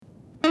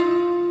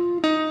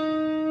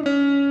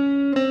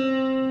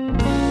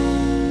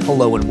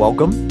Hello and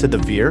welcome to the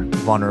Veer,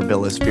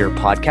 Vulnerabilis Veer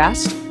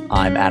podcast.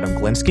 I'm Adam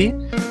Glinsky.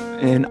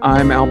 And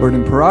I'm Albert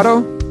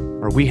Imperato.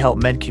 Where we help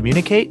men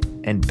communicate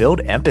and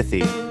build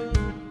empathy.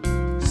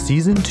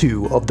 Season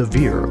 2 of the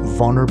Veer,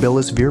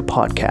 Vulnerabilis Veer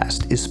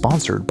podcast is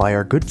sponsored by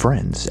our good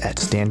friends at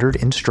Standard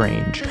and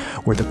Strange,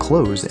 where the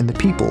clothes and the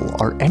people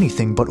are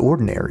anything but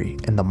ordinary,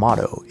 and the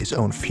motto is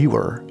own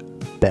fewer,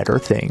 better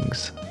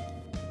things.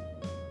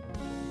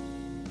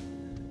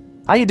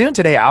 How you doing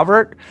today,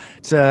 Albert?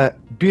 It's a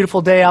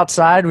beautiful day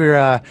outside.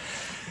 We're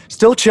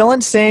still chilling,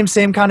 same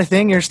kind of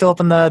thing. You're still up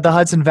in the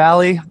Hudson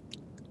Valley.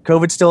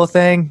 COVID's still a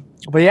thing.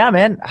 But yeah,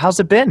 man, how's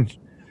it been?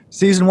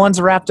 Season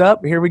 1's wrapped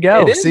up. Here we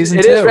go. Season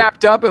 2. It is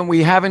wrapped up, and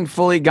we haven't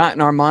fully gotten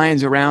our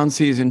minds around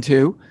season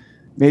 2.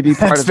 Maybe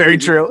part That's of very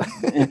true.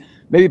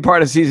 Maybe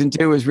part of season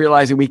 2 is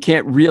realizing we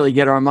can't really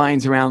get our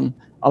minds around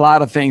a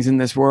lot of things in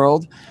this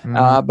world,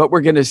 but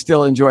we're going to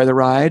still enjoy the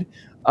ride.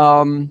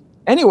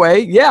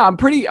 Anyway, yeah, I'm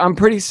pretty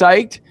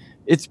psyched.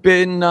 It's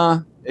been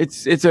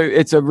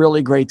it's a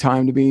really great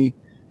time to be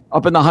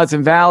up in the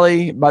Hudson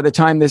Valley. By the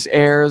time this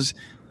airs,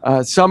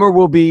 summer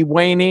will be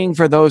waning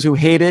for those who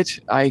hate it.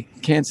 I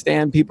can't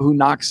stand people who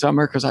knock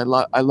summer because I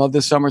love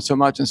this summer so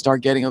much and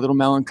start getting a little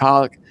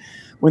melancholic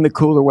when the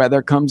cooler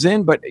weather comes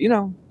in. But you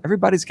know,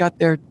 everybody's got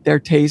their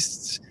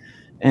tastes,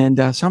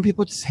 and some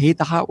people just hate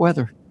the hot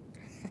weather.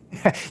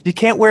 You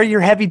can't wear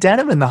your heavy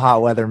denim in the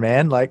hot weather,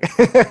 man. Like,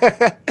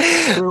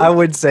 I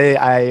would say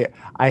I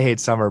hate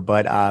summer,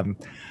 but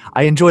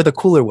I enjoy the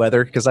cooler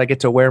weather because I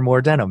get to wear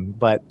more denim.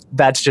 But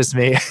that's just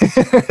me.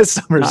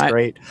 Summer's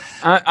great.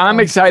 I'm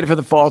excited for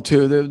the fall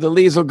too. The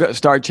leaves will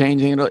start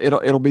changing.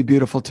 It'll be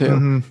beautiful too.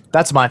 Mm-hmm.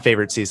 That's my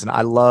favorite season.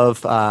 I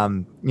love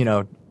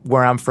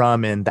where I'm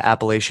from in the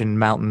Appalachian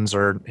Mountains,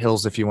 or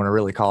hills, if you want to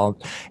really call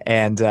them,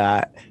 and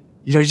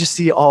you just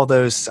see all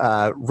those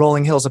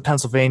rolling hills of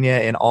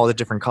Pennsylvania in all the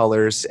different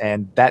colors,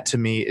 and that to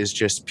me is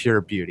just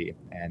pure beauty,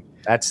 and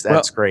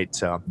that's great.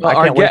 So I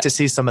can't wait to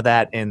see some of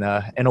that in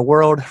a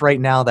world right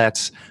now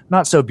that's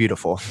not so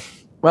beautiful.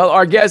 Well,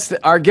 our guest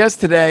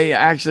today,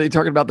 actually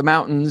talking about the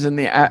mountains and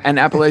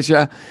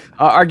Appalachia,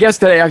 our guest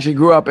today actually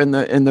grew up in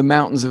the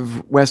mountains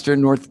of Western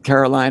North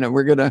Carolina.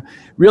 We're gonna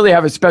really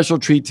have a special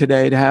treat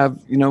today to have.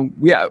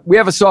 We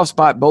have a soft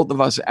spot, both of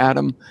us,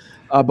 Adam.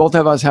 Both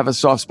of us have a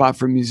soft spot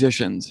for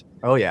musicians.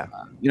 Oh, yeah.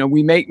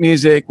 We make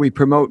music, we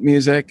promote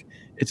music.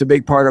 It's a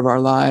big part of our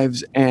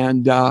lives.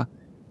 And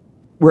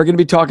we're going to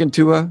be talking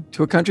to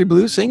a country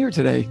blues singer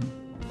today.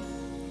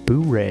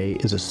 Boo Ray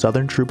is a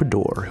Southern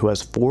troubadour who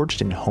has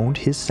forged and honed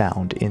his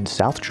sound in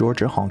South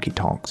Georgia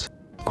honky-tonks,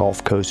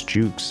 Gulf Coast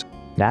jukes,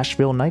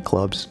 Nashville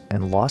nightclubs,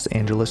 and Los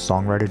Angeles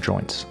songwriter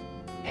joints.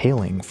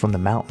 Hailing from the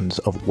mountains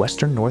of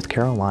Western North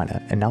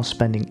Carolina and now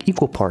spending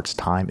equal parts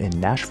time in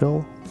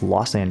Nashville,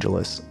 Los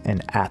Angeles,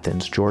 and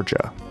Athens,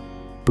 Georgia.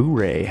 Boo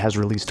Ray has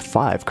released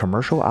 5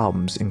 commercial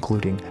albums,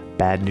 including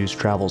Bad News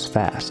Travels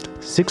Fast,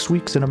 6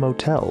 Weeks in a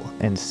Motel,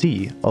 and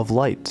Sea of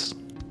Lights.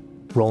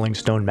 Rolling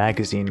Stone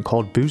magazine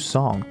called Boo's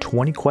song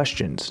 20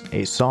 Questions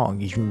a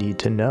song you need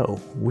to know,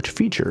 which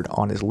featured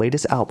on his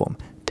latest album,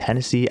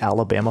 Tennessee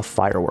Alabama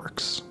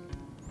Fireworks.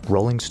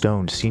 Rolling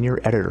Stone senior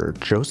editor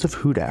Joseph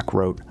Hudak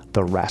wrote,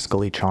 "The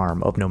rascally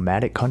charm of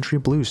nomadic country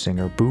blues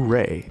singer Boo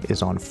Ray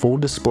is on full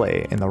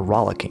display in the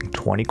rollicking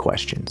 20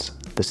 Questions,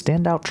 the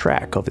standout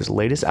track of his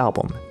latest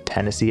album,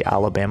 Tennessee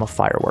Alabama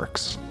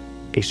Fireworks."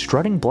 A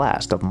strutting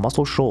blast of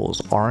Muscle Shoals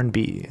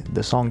R&B,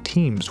 the song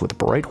teems with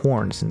bright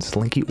horns and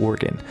slinky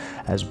organ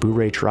as Boo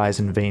Ray tries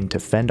in vain to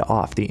fend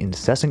off the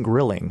incessant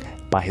grilling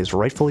by his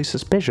rightfully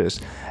suspicious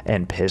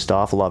and pissed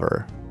off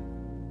lover.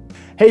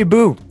 Hey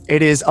Boo,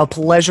 it is a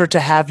pleasure to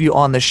have you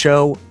on the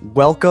show.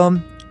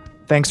 Welcome.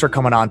 Thanks for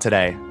coming on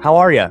today. How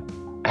are you?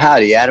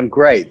 Howdy, Adam.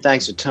 Great.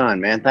 Thanks a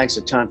ton, man. Thanks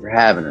a ton for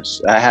having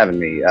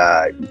me.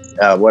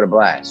 What a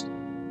blast.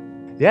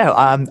 Yeah,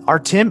 our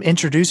Tim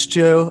introduced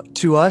you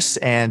to us,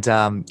 and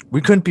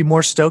we couldn't be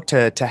more stoked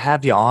to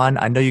have you on.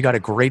 I know you got a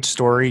great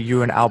story.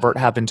 You and Albert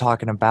have been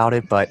talking about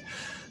it, but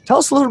tell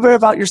us a little bit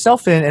about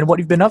yourself and what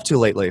you've been up to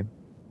lately.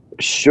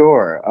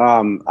 Sure.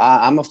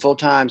 I'm a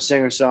full-time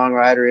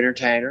singer-songwriter,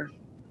 entertainer.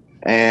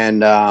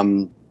 And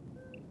I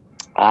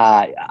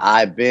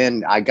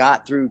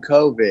got through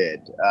COVID.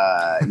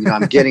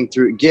 I'm getting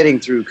through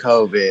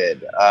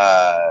COVID.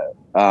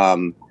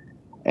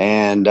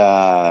 And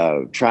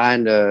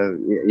trying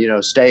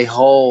to stay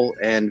whole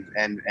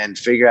and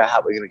figure out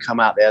how we're going to come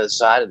out the other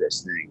side of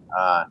this thing.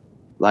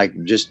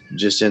 Like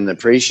just in the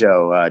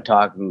pre-show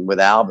talking with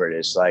Albert,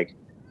 it's like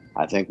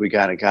I think we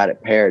kind of got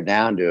it pared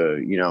down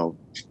to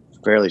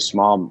fairly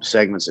small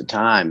segments of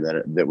time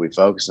that we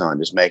focus on,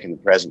 just making the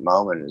present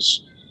moment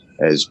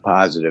as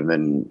positive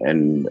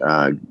and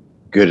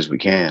good as we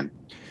can.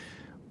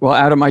 Well,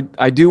 Adam,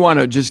 I do want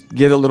to just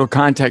give a little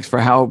context for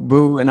how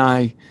Boo and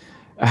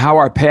how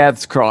our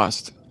paths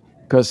crossed.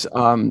 Because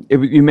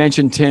you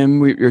mentioned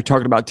Tim, you're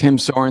talking about Tim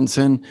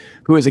Sorensen,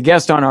 who is a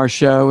guest on our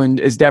show and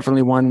is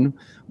definitely one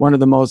of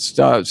the most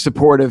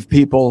supportive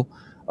people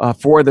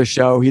for the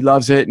show. He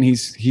loves it, and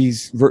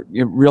he's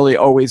really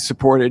always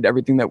supported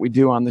everything that we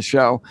do on the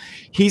show.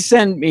 He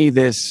sent me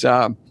this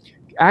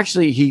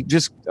he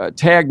just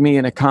tagged me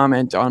in a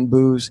comment on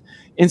Boo's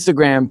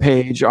Instagram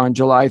page on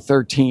July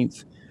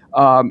 13th.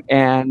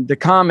 And the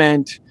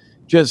comment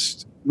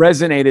just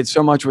resonated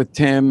so much with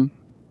Tim,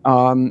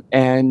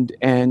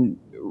 and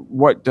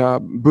what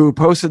Boo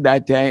posted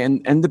that day.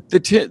 And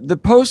the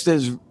post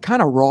is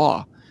kind of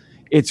raw.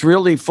 It's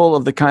really full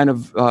of the kind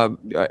of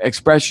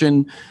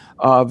expression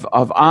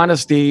of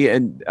honesty,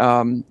 and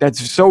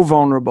that's so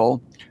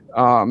vulnerable.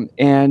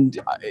 And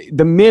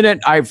the minute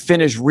I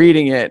finished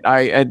reading it,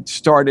 I had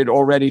started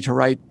already to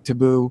write to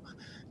Boo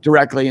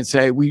directly and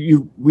say, we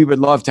would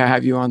love to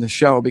have you on the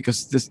show,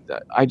 because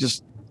I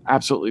just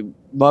absolutely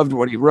loved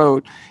what he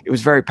wrote. It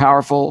was very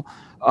powerful.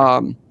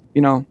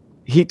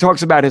 He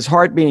talks about his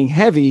heart being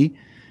heavy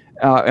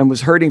and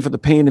was hurting for the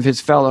pain of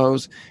his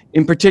fellows,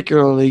 in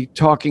particularly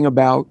talking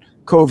about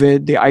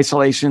COVID, the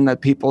isolation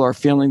that people are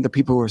feeling, the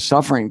people who are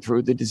suffering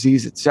through the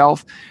disease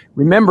itself,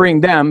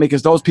 remembering them,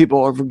 because those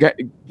people are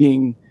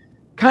being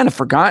kind of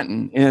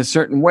forgotten in a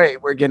certain way.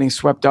 We're getting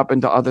swept up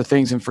into other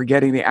things and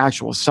forgetting the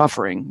actual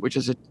suffering, which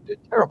is a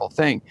terrible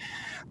thing.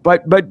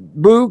 But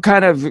Boo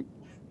kind of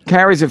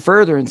carries it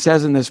further and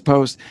says in this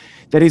post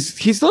that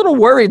he's a little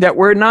worried that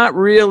we're not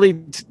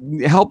really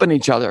helping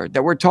each other,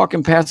 that we're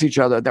talking past each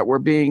other, that we're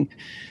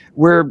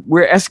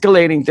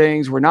escalating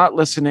things, we're not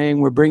listening,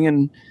 we're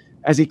bringing,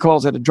 as he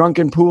calls it, a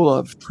drunken pool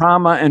of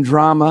trauma and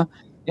drama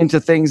into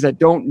things that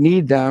don't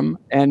need them,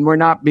 and we're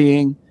not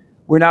being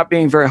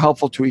very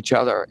helpful to each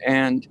other.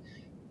 And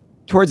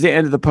towards the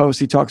end of the post,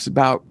 he talks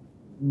about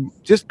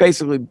just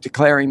basically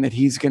declaring that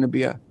he's going to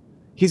be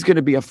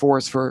a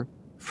force for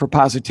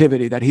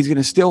positivity, that he's going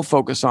to still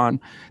focus on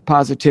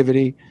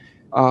positivity.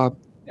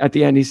 At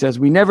the end, he says,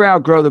 "We never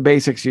outgrow the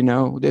basics,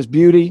 There's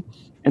beauty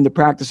in the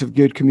practice of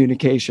good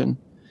communication.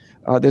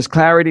 There's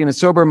clarity in a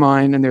sober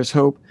mind, and there's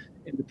hope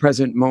in the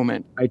present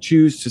moment. I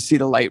choose to see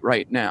the light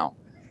right now."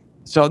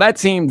 So that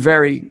seemed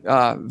very,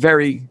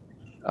 very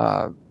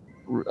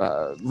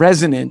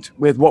resonant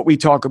with what we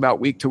talk about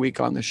week to week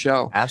on the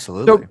show.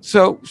 Absolutely.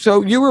 So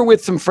you were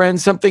with some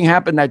friends. Something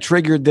happened that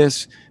triggered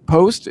this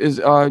post. Is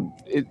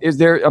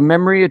there a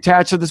memory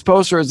attached to this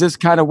post, or is this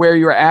kind of where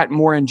you're at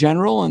more in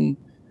general? And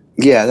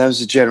yeah, that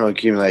was a general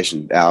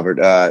accumulation, Albert.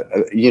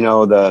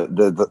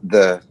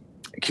 The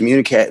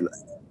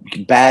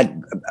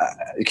bad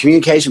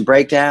communication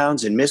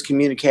breakdowns and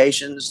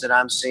miscommunications that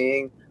I'm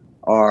seeing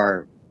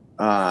are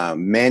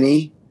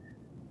many,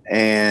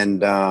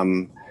 and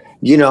at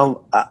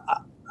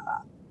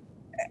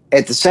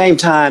the same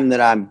time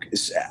that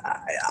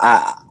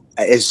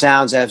it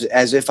sounds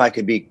as if I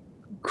could be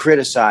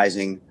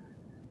criticizing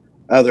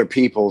other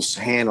people's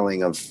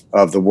handling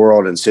of the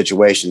world and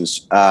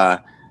situations.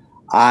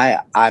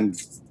 I'm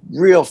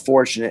real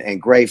fortunate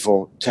and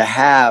grateful to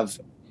have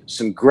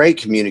some great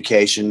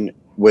communication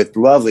with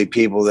lovely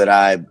people that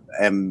I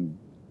am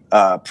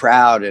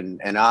proud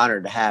and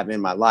honored to have in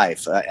my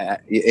life,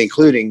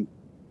 including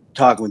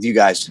talking with you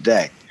guys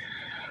today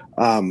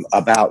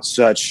about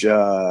such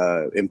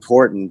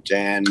important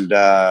and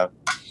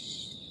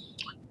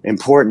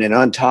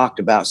untalked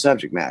about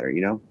subject matter.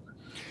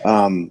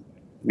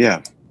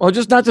 Yeah. Well,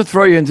 just not to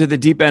throw you into the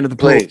deep end of the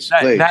pool. Please.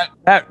 That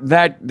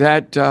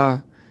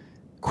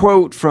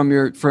quote from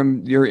your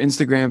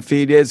Instagram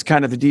feed is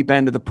kind of the deep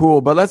end of the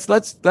pool. But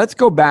let's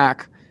go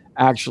back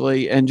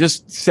actually and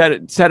just set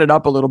it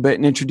up a little bit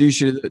and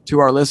introduce you to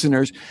our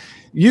listeners.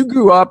 You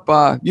grew up,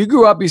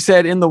 you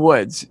said, in the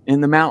woods, in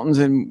the mountains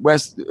in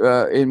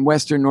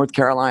western North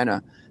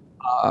Carolina.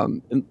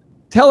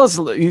 Tell us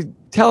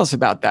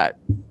about that.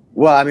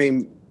 Well, I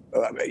mean,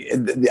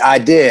 I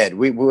did.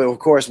 We of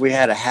course we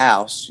had a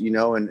house,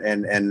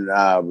 and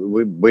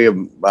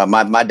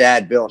my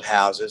dad built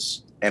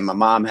houses, and my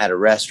mom had a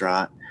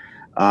restaurant,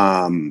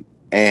 but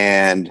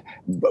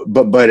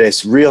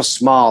it's real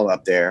small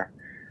up there,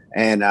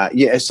 and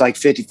it's like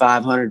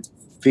 5,500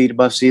 feet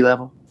above sea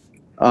level,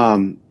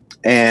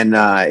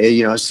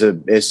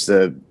 it's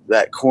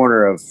that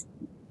corner of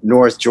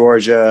North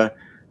Georgia,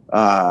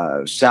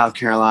 South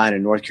Carolina,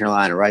 and North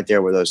Carolina, right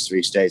there where those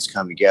three states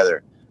come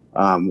together.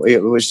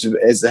 Which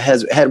is the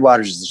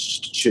headwaters of the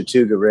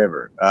Chattooga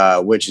River,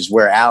 which is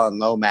where Alan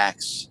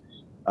Lomax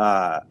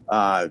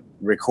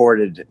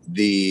recorded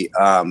the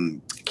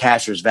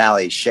Casters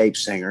Valley Shape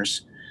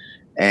Singers,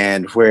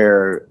 and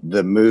where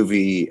the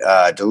movie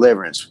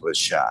Deliverance was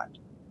shot.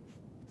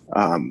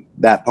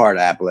 That part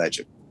of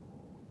Appalachia.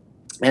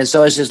 And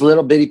so it's this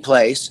little bitty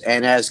place.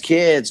 And as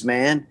kids,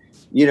 man,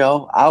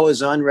 I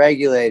was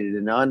unregulated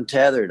and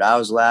untethered. I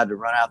was allowed to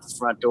run out the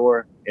front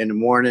door in the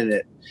morning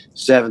at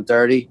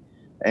 7:30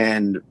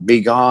 and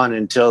be gone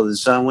until the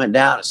sun went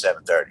down at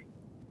 7:30.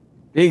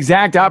 The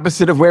exact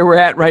opposite of where we're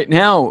at right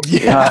now.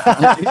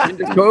 Yeah.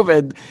 Into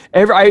COVID.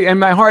 And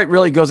my heart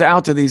really goes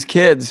out to these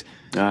kids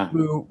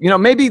who,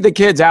 maybe the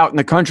kids out in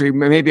the country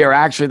maybe are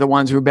actually the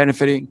ones who are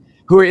benefiting,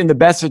 who are in the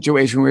best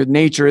situation where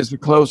nature is the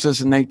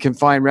closest and they can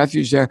find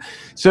refuge there.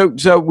 So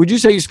would you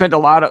say you spent a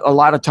lot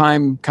of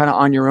time kind of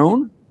on your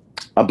own?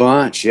 A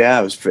bunch, yeah.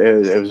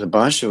 It was a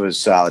bunch. It was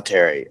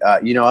solitary.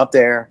 Up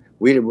there,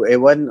 it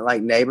wasn't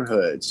like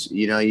neighborhoods.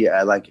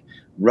 Like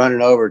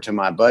running over to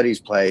my buddy's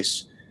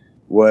place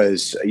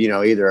was,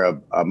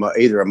 either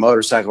a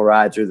motorcycle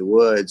ride through the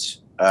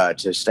woods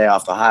to stay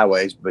off the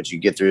highways, but you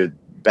get through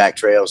back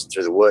trails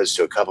through the woods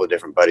to a couple of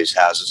different buddies'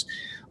 houses,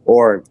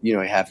 or you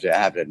have to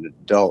have an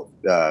adult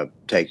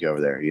take you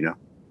over there.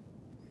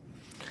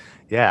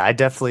 Yeah, I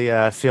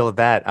definitely feel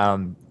that.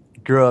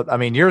 Grew up. I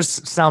mean, yours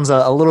sounds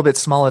a little bit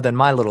smaller than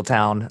my little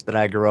town that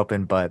I grew up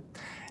in, but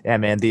yeah,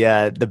 man,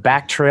 the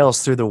back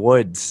trails through the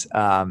woods.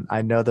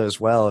 I know those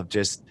well. Of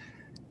just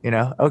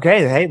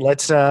okay, hey,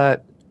 let's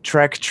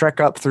trek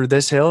up through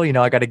this hill.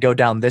 I got to go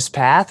down this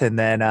path, and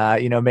then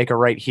make a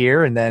right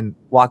here, and then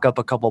walk up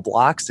a couple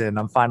blocks, and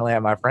I'm finally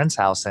at my friend's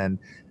house. And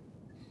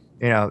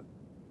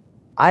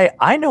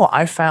I know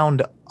I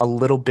found a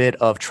little bit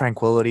of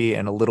tranquility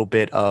and a little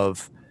bit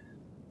of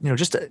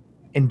just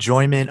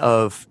enjoyment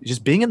of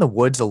just being in the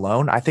woods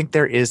alone. I think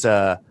there is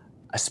a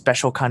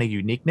special kind of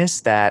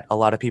uniqueness that a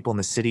lot of people in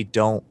the city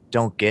don't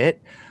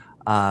get.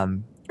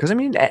 Because I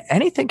mean,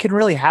 anything can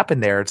really happen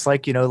there. It's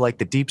like like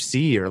the deep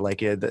sea, or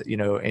like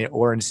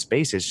or in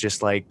space. It's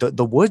just like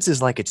the woods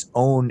is like its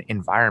own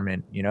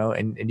environment,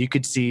 and you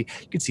could see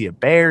a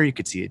bear, you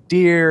could see a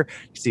deer,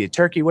 you could see a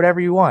turkey,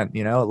 whatever you want,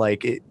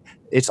 like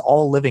it's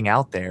all living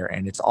out there,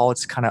 and it's all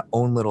its kind of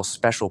own little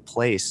special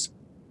place.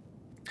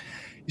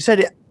 You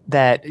said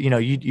that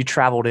you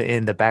traveled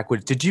in the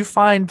backwoods. Did you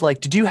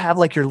have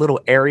like your little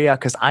area?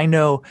 Because I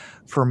know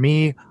for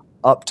me,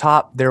 up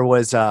top there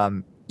was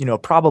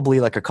probably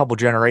like a couple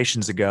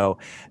generations ago,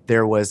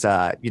 there was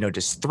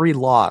just 3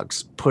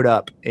 logs put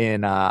up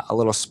in a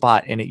little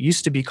spot, and it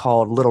used to be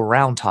called Little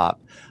Round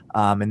Top,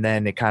 and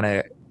then it kind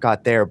of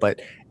got there.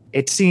 But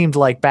it seemed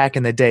like back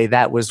in the day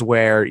that was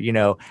where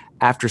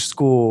after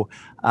school,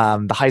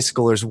 the high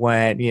schoolers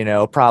went,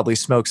 probably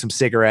smoked some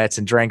cigarettes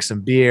and drank some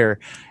beer.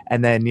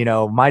 And then,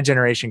 my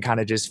generation kind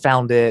of just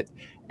found it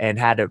and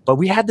had it. But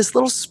we had this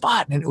little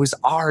spot, and it was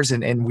ours,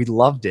 and we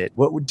loved it.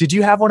 Did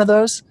you have one of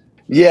those?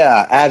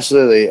 Yeah,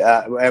 absolutely.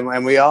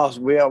 And we all,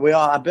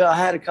 I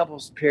had a couple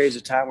of periods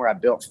of time where I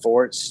built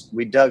forts.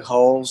 We dug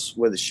holes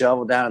with a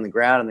shovel down in the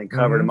ground, and then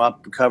covered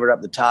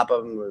up the top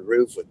of them with a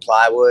roof with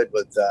plywood,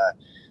 with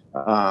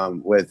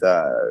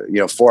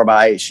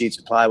 4x8 sheets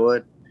of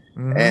plywood.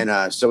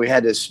 And so we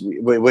had this,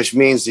 which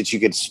means that you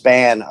could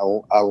span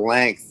a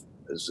length,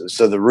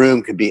 so the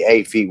room could be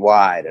 8 feet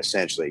wide,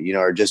 essentially,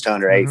 or just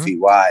under 8 feet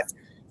wide,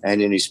 and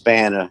then you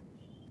span a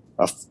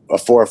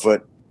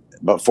 4-foot,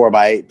 but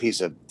 4x8 piece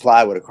of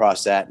plywood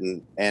across that,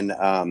 and then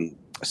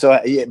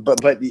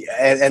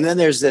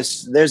there's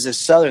this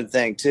southern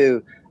thing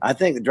too. I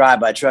think the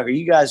drive-by trucker.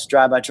 You guys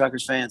drive-by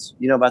truckers fans?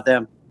 You know about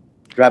them?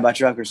 Drive-by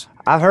truckers.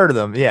 I've heard of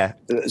them. Yeah.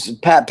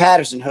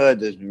 Patterson Hood,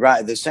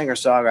 the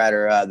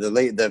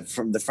singer-songwriter,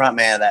 from the front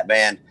man of that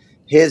band.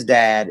 His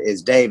dad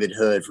is David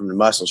Hood from the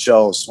Muscle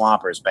Shoals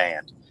Swampers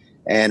band,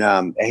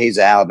 and he's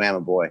an Alabama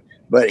boy.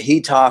 But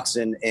he talks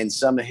in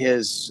some of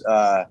his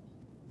Southern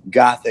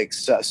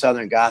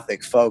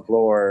Gothic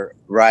folklore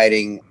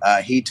writing.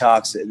 He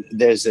talks.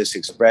 There's this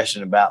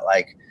expression about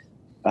like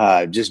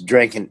just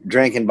drinking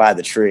by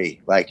the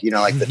tree, like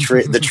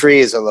the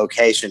tree is a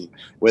location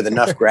with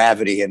enough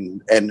gravity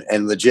and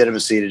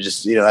legitimacy to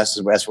just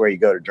that's where you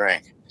go to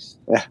drink.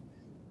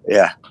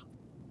 Yeah.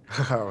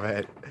 Oh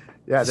man.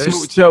 Yeah.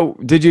 So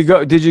did you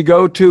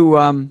go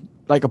to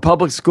like a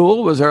public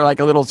school? Was there like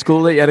a little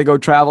school that you had to go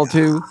travel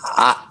to?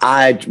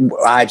 I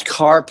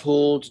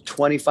carpooled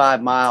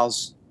 25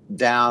 miles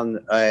down.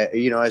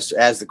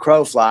 As the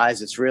crow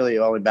flies, it's really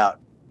only about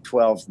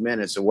 12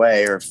 minutes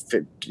away,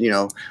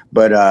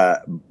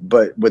 but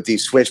with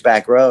these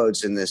switchback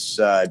roads and this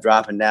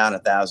dropping down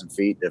 1,000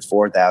 feet to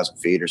 4,000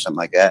 feet or something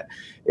like that,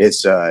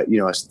 it's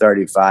it's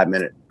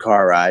 35-minute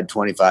car ride,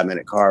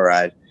 25-minute car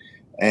ride.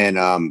 And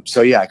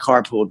so I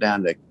carpooled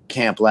down to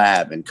Camp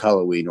Lab in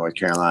Cullowhee, North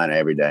Carolina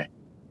every day.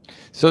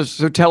 So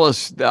tell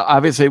us,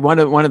 obviously one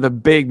of the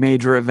big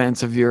major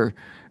events of your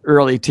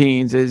early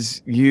teens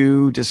is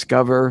you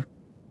discover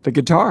the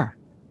guitar.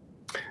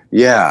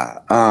 Yeah.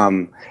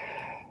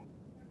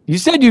 You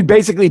said you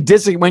basically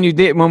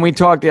when we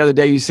talked the other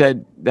day, you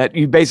said that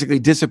you basically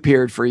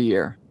disappeared for a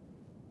year.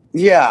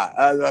 Yeah,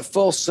 a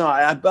full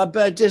song. But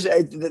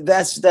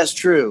that's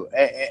true.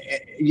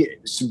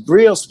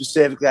 Real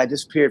specifically, I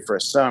disappeared for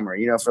a summer.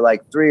 For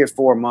like 3 or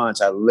 4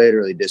 months, I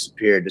literally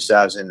disappeared. Just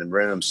I was in the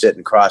room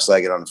sitting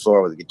cross-legged on the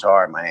floor with a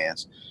guitar in my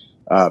hands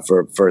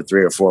for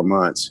 3 or 4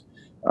 months.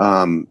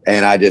 And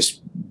I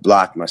just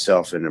blocked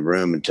myself in the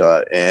room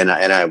until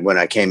when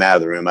I came out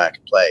of the room, I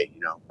could play.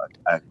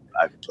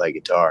 I could play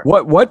guitar.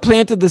 What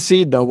planted the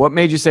seed though? What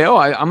made you say, "Oh,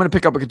 I'm going to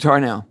pick up a guitar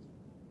now"?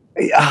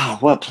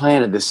 What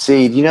planted the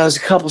seed? There's a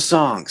couple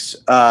songs.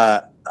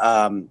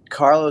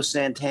 Carlos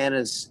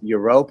Santana's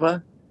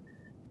Europa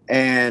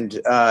and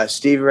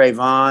Stevie Ray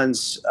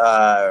Vaughan's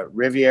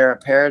Riviera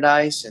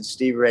Paradise and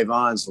Stevie Ray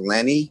Vaughan's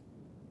Lenny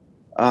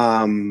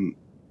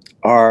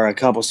are a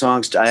couple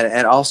songs.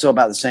 And also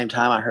about the same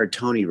time, I heard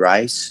Tony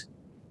Rice.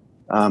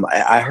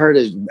 I heard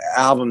an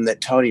album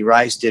that Tony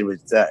Rice did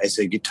with it's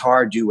a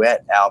guitar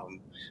duet album,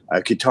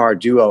 a guitar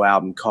duo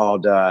album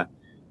called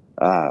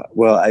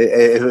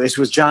It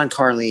was John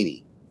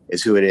Carlini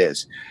is who it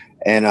is.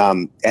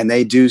 And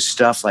they do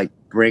stuff like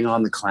Bring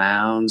on the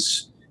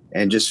Clowns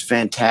and just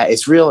fantastic.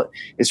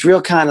 It's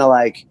real kind of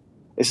like,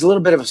 it's a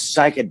little bit of a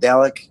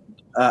psychedelic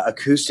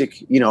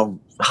acoustic,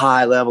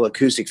 high level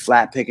acoustic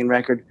flat picking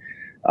record.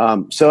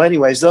 So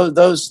anyways,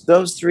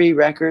 those three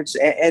records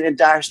and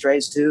Dire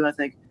Straits too. I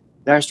think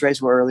Dire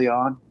Straits were early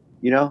on,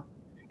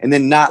 and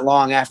then not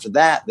long after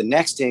that, the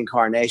next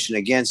incarnation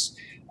against,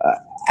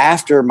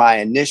 after my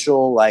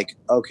initial, like,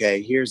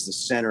 okay, here's the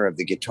center of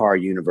the guitar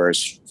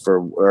universe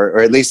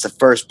or at least the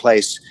first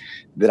place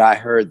that I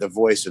heard the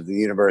voice of the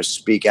universe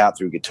speak out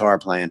through guitar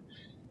playing.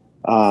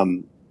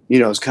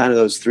 It's kind of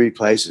those three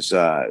places,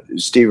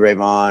 Stevie Ray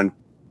Vaughan,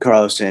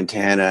 Carlos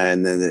Santana,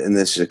 and then in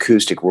this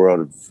acoustic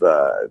world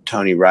of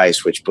Tony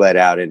Rice, which bled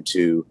out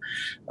into,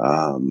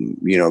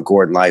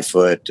 Gordon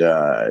Lightfoot,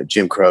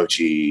 Jim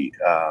Croce,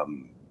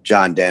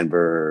 John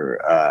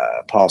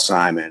Denver, Paul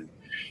Simon.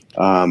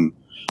 Dropping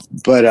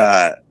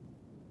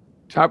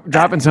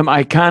some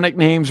iconic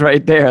names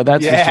right there.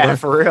 That's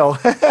for real.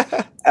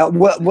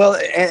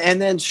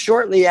 And then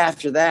shortly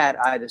after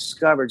that, I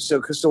discovered, so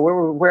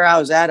where I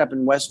was at up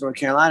in West North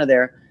Carolina,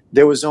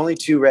 there was only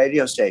 2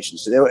 radio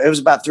stations. So it was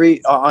about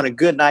 3 on a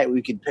good night.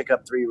 We could pick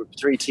up three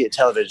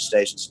television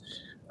stations.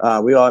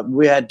 We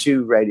had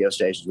 2 radio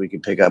stations we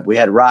could pick up. We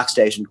had a rock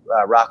station,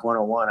 Rock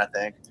 101, I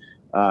think.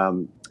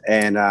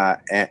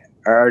 It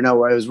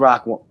was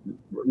Rock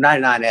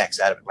 99X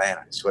out of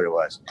Atlanta. That's what it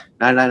was.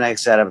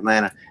 99X out of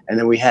Atlanta. And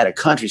then we had a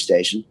country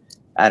station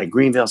out of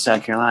Greenville,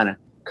 South Carolina,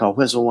 called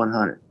Whistle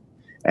 100,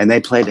 and they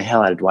played the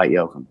hell out of Dwight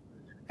Yoakam,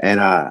 and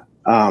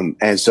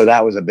so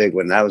that was a big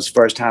one. That was the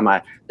first time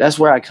that's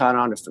where I caught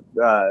on to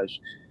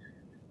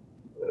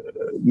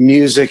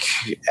music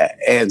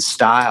and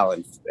style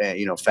and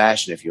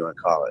fashion, if you want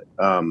to call it.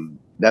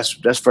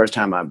 That's first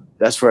time I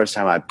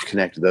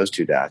connected those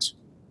 2 dots.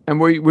 And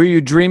were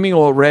you dreaming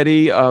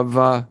already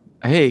of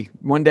hey,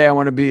 one day I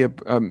want to be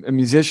a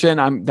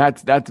musician?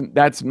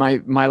 That's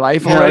my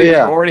life already.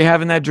 Yeah. Already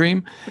having that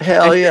dream.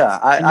 Hell yeah!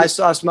 I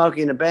saw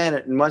Smokey and the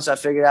Bandit, and once I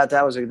figured out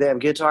that was a damn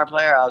guitar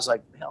player, I was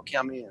like, hell,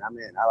 count me in. I'm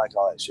in. I like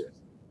all that shit.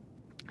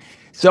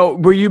 So,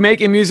 were you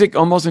making music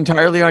almost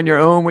entirely on your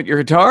own with your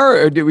guitar,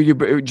 or were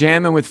you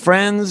jamming with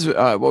friends?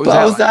 What was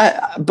both?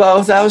 that like?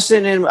 Both. I was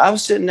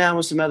sitting down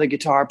with some other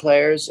guitar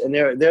players, and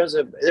there was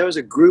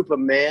a group of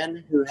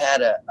men who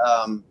had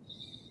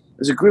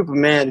there's a group of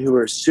men who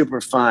were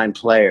super fine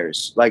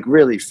players, like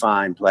really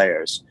fine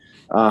players.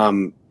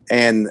 And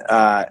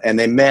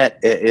they met.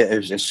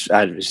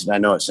 I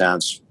know it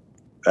sounds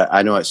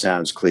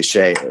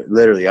cliche.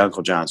 Literally,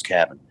 Uncle John's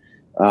cabin.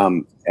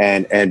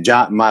 And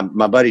John,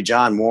 my buddy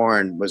John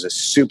Warren was is a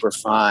super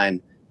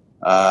fine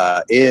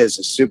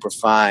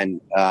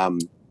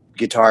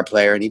guitar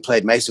player, and he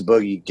played Mesa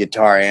Boogie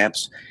guitar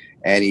amps,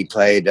 and he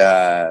played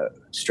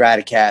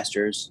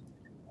Stratocasters.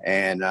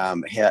 And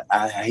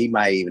he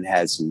might even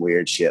had some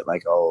weird shit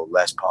like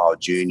Les Paul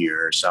Jr.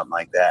 or something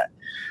like that.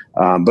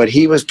 But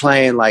he was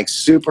playing like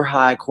super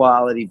high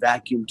quality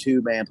vacuum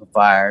tube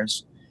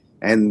amplifiers,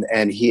 and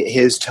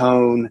his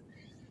tone,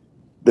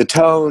 the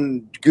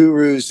tone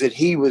gurus that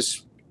he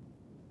was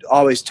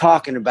always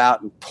talking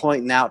about and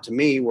pointing out to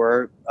me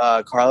were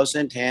Carlos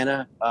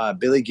Santana,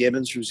 Billy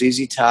Gibbons from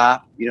ZZ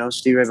Top,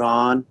 Stevie Ray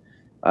Vaughan.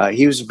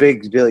 He was a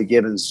big Billy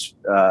Gibbons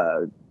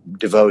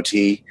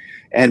devotee.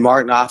 And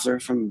Mark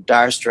Knopfler from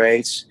Dire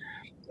Straits,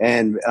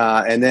 and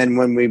then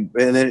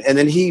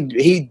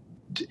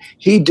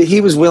he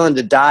was willing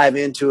to dive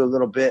into a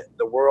little bit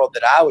the world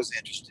that I was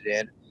interested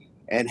in,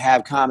 and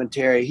have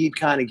commentary. He'd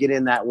kind of get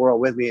in that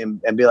world with me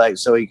and be like,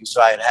 so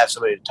I'd have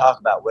somebody to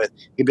talk about with.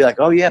 He'd be like,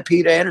 oh yeah,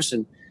 Pete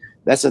Anderson,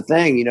 that's the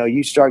thing.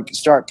 You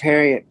start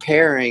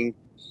pairing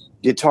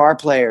guitar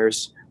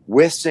players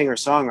with singer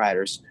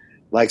songwriters,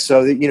 like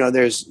so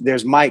that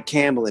there's Mike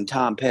Campbell and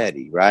Tom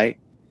Petty, right?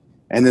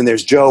 And then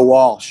there's Joe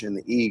Walsh and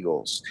the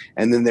Eagles.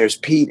 And then there's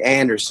Pete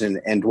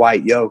Anderson and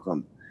Dwight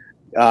Yoakam.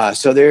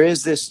 So there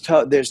is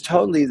there's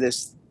totally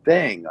this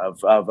thing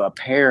of a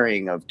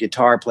pairing of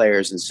guitar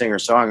players and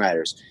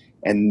singer-songwriters.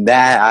 And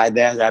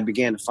I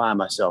began to find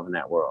myself in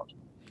that world.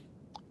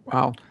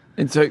 Wow.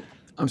 And so,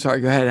 I'm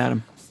sorry, go ahead,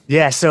 Adam.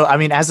 Yeah. So, I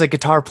mean, as a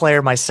guitar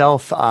player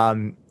myself,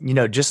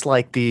 just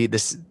like the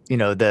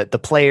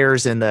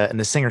players and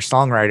the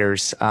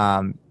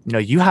singer-songwriters,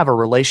 you have a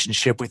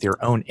relationship with your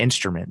own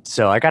instrument.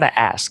 So I got to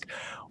ask,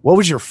 what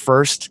was your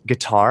first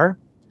guitar?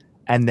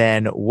 And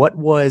then what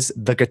was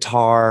the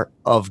guitar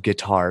of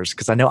guitars?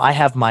 Because I know I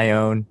have my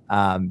own,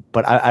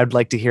 but I'd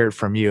like to hear it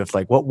from you. If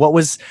like, what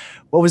was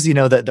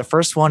the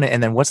first one?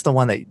 And then what's the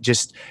one that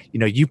just,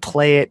 you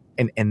play it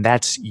and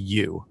that's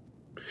you?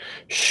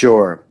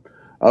 Sure.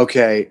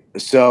 Okay.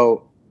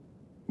 So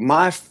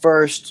my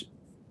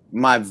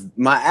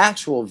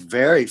actual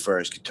very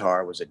first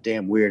guitar was a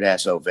damn weird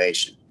ass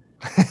Ovation.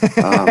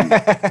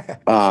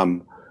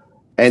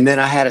 And then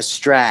I had a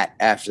Strat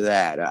after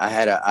that. I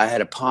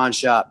had a pawn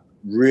shop,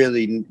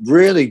 really,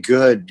 really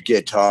good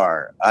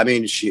guitar. I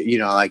mean,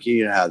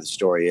 how the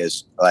story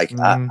is. Like,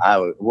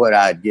 what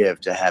I'd give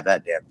to have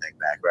that damn thing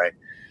back, right?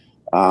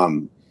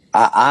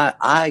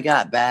 I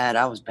got bad.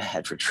 I was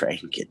bad for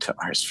trading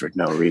guitars for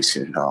no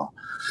reason at all.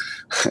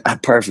 A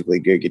perfectly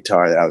good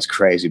guitar that I was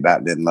crazy about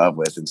and in love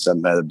with, and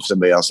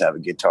somebody else have a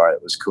guitar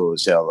that was cool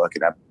as hell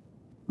looking.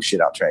 Shit,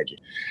 I'll trade you.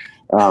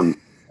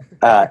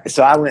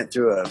 So I went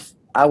through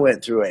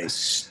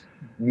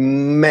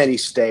many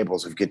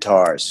stables of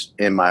guitars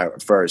in my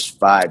first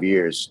 5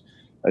 years.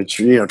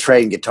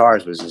 Trading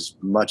guitars was as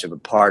much of a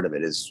part of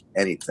it as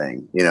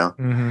anything,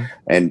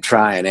 and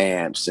trying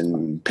amps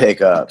and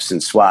pickups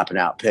and swapping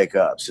out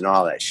pickups and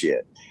all that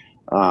shit.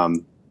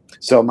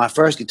 So my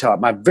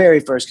very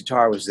first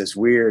guitar was this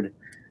weird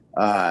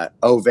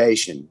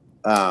Ovation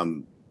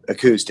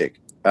acoustic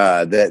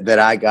that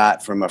I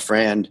got from a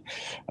friend.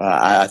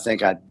 I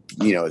think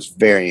it's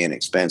very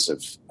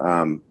inexpensive.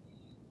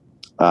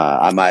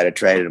 I might have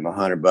traded him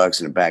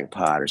 $100 in a bag of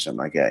pot or something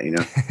like that,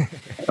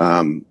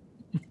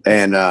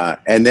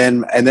 and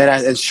then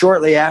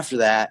shortly after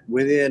that,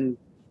 within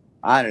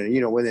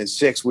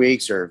 6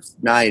 weeks or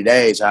 90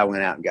 days, I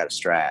went out and got a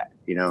Strat,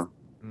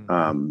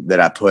 that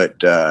I put,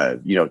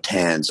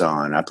 tens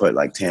on. I put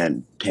like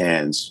 10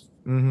 tens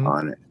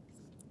on it.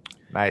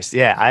 Nice.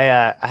 Yeah.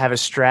 I have a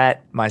Strat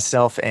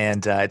myself,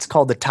 and it's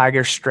called the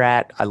Tiger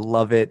Strat. I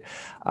love it.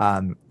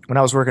 When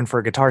I was working for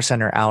a Guitar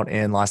Center out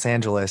in Los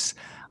Angeles,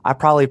 I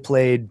probably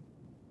played,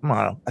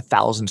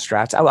 1,000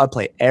 Strats. I would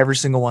play every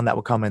single one that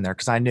would come in there,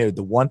 because I knew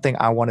the one thing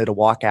I wanted to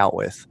walk out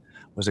with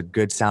was a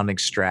good sounding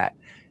Strat.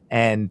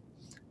 And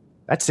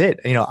that's it.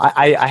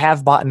 I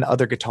have bought in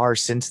other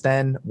guitars since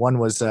then. One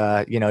was,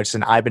 it's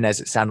an Ibanez.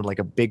 It sounded like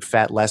a big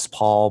fat Les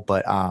Paul,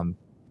 but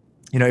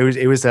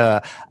it was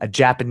a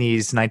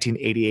Japanese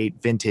 1988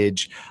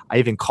 vintage. I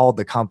even called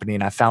the company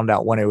and I found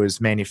out when it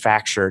was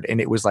manufactured, and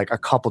it was like a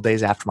couple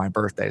days after my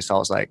birthday. So I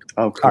was like,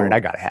 oh, cool. All right,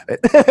 I gotta have it.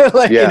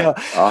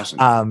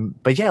 Awesome.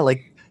 But yeah,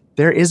 like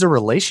there is a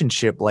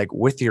relationship like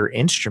with your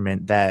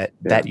instrument that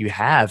you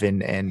have,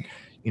 and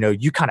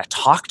you kind of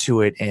talk to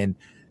it, and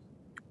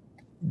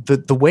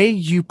the way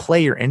you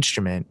play your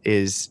instrument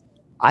is,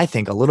 I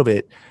think, a little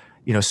bit,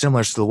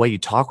 similar to the way you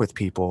talk with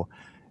people.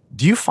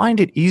 Do you find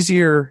it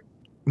easier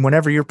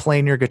whenever you're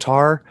playing your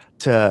guitar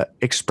to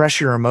express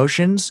your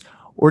emotions,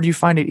 or do you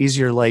find it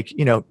easier, like,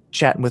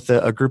 chatting with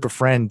a group of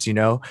friends,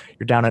 you're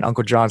down at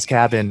Uncle John's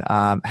cabin,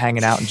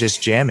 hanging out and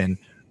just jamming?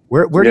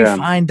 Where do you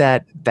find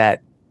that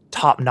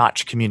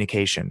top-notch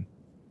communication?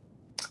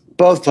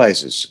 Both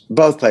places,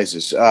 both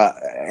places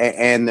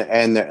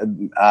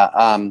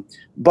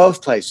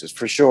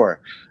for sure.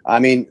 I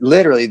mean,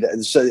 literally.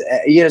 So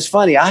it's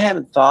funny. I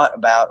haven't thought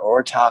about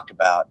or talked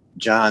about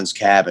John's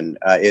cabin.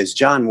 Is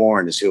John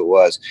Warren is who it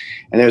was,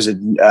 and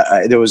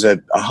there was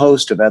a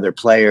host of other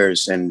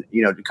players, and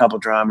a couple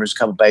drummers, a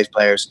couple bass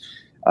players.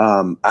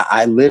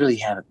 I literally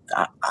haven't.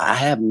 I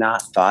have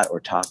not thought or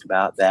talked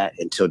about that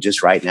until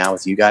just right now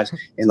with you guys.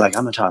 And like,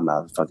 I'm not talking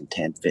about fucking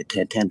 10,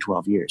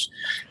 12 years.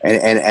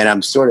 And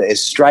I'm sort of,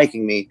 it's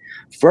striking me.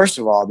 First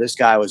of all, this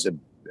guy was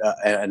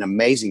an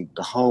amazing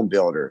home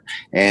builder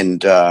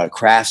and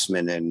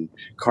craftsman and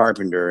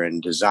carpenter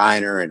and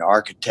designer and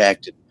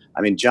architect.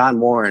 I mean, John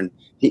Warren,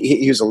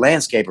 he was a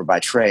landscaper by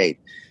trade.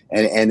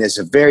 And there's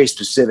a very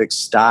specific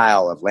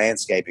style of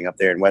landscaping up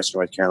there in West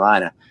North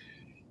Carolina.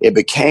 It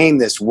became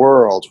this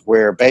world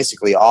where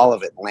basically all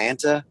of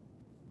Atlanta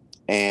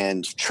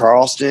and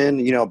Charleston,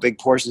 big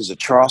portions of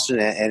Charleston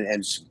and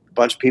a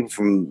bunch of people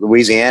from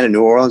Louisiana,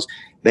 New Orleans,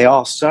 they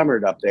all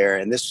summered up there.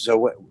 And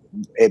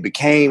it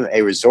became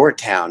a resort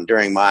town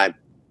during my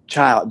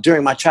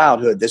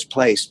childhood. This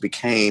place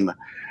became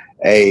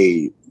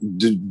a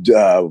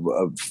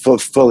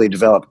fully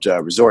developed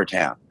resort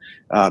town.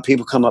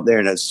 People come up there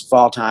in the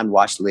fall time to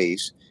watch the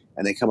leaves,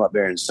 and they come up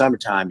there in the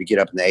summertime to get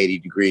up in the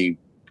 80-degree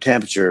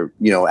temperature,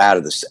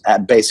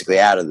 basically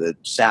out of the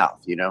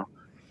South,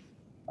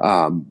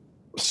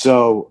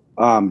 So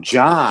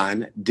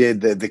John did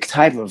the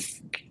type of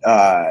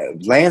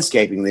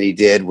landscaping that he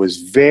did was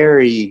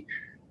very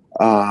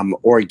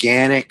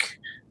organic,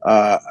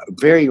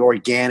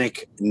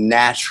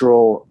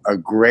 natural,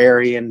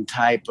 agrarian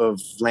type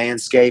of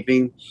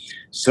landscaping.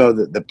 So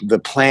that the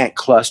plant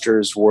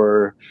clusters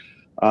were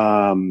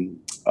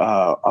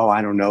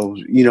I don't know,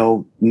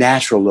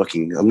 natural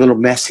looking, a little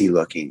messy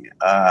looking,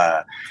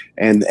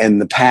 and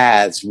the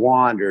paths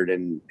wandered,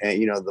 and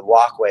the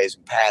walkways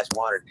and paths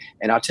wandered.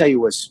 And I'll tell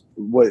you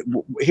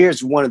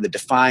here's one of the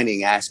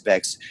defining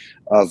aspects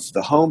of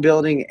the home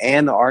building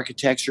and the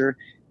architecture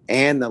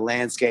and the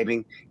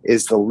landscaping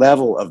is the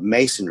level of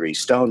masonry,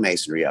 stone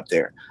masonry up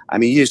there. I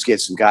mean, you just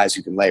get some guys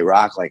who can lay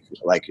rock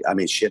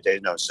shit.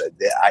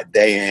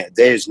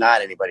 There's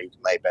not anybody who can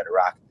lay better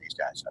rock than these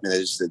guys. I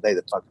mean, they're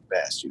the fucking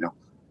best,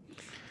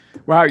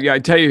 Wow, yeah, I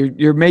tell you,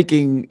 you're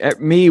making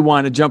me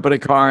want to jump in a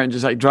car and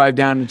just like drive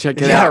down and check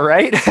it out. Yeah,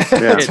 right.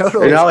 Yeah,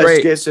 Totally.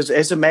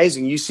 It's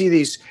amazing. You see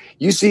these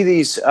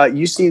stone,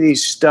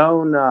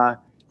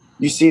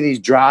 you see these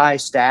dry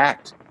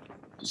stacked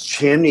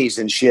chimneys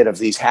and shit of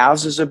these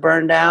houses that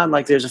burned down.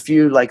 Like there's a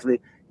few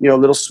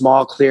little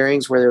small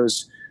clearings where there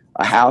was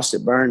a house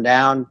that burned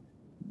down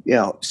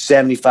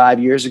 75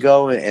 years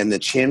ago, and the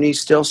chimney's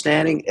still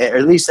standing, or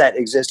at least that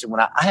existed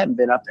when I haven't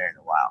been up there in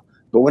a while.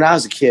 But when I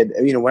was a kid,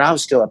 when I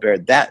was still up there,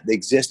 that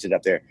existed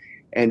up there.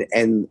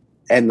 And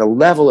the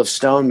level of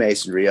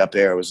stonemasonry up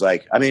there was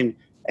like, I mean,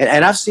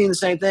 and I've seen the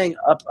same thing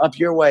up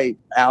your way,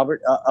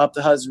 Albert, up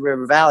the Hudson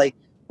River Valley.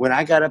 When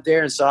I got up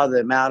there and saw the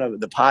amount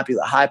of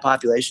high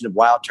population of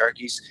wild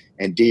turkeys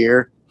and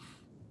deer,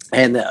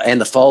 and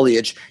the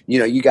foliage,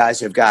 you guys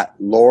have got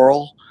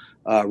laurel,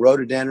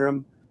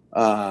 rhododendron,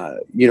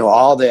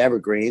 all the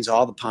evergreens,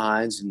 all the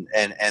pines,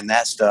 and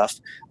that stuff.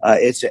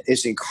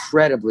 It's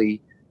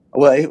incredibly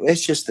well.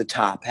 It's just the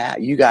top half.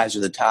 You guys are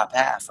the top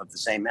half of the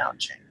same mountain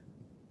chain.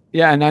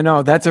 Yeah, and I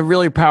know that's a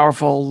really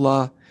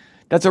powerful.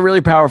 That's a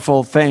really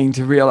powerful thing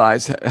to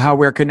realize, how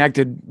we're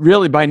connected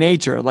really by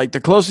nature. Like,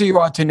 the closer you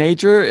are to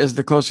nature is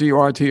the closer you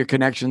are to your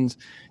connections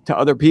to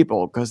other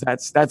people, because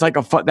that's like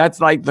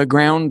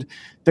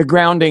the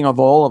grounding of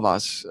all of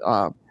us,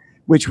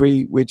 which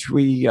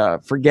we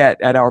forget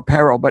at our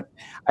peril. But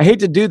I hate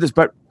to do this,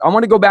 but I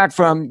want to go back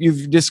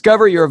you've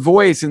discovered your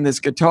voice in this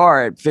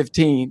guitar at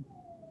 15,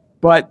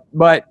 but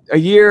a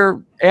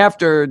year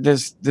after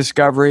this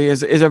discovery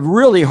is a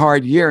really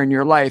hard year in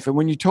your life. And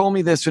when you told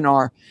me this in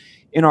our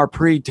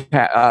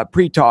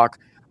pre-talk,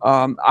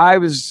 I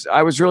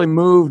was really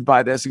moved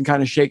by this and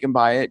kind of shaken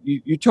by it.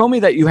 You told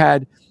me that you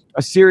had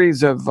a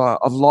series of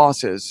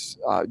losses,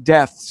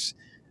 deaths,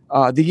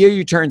 the year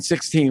you turned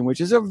 16,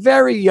 which is a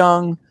very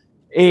young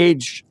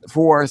age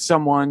for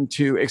someone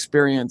to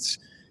experience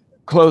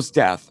close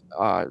death.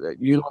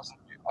 You lost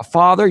a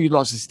father, you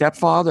lost a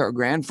stepfather, a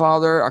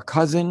grandfather, a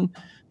cousin.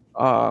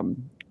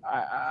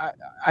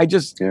 I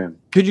just,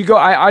 could you go?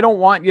 I don't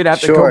want you to have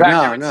to go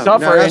back and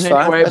suffer in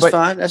any way, but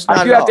I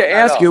do have to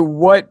ask you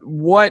what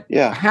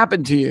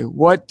happened to you?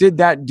 What did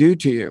that do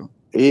to you?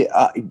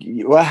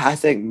 Well, I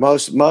think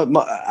mostly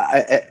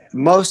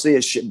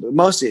it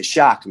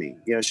shocked me.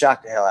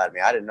 Shocked the hell out of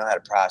me. I didn't know how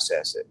to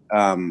process it.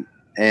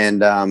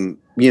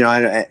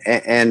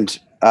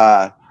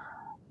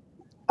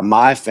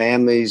 My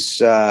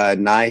family's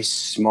nice,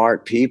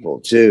 smart people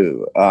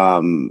too. My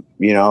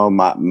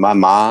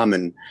mom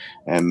and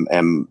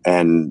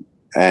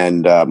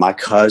my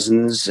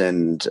cousins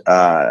and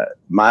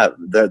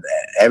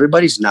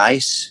everybody's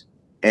nice,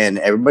 and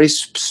everybody's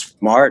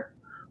smart,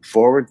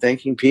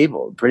 forward-thinking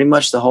people. Pretty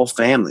much the whole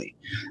family.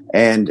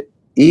 And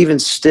even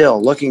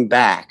still, looking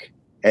back,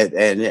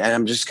 and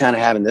I'm just kind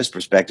of having this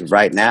perspective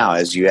right now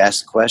as you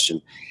ask the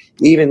question.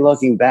 Even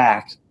looking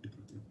back.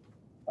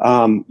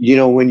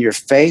 When you're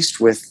faced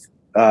with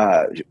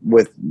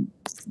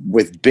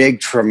big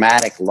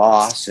traumatic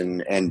loss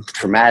and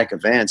traumatic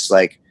events,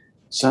 like,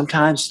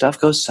 sometimes stuff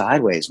goes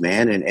sideways,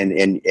 man,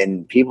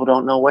 and people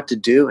don't know what to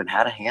do and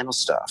how to handle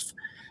stuff.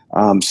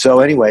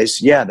 So anyways,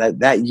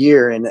 that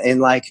year, and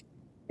in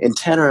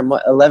 10 or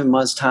 11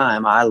 months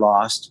time, I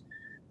lost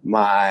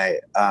my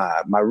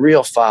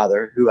real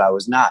father, who I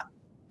was not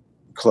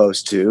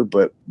close to,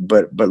 but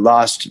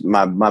lost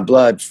my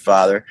blood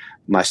father,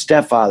 my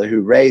stepfather, who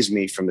raised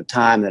me from the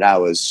time that I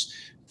was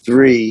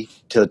 3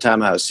 till the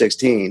time I was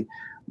 16,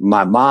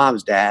 my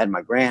mom's dad,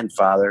 my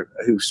grandfather,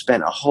 who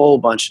spent a whole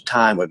bunch of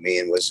time with me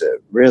and was a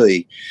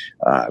really,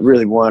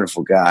 really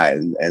wonderful guy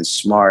and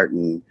smart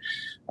and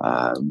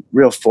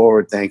real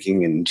forward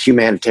thinking and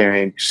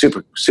humanitarian,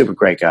 super, super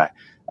great guy.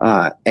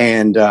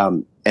 And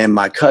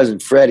my cousin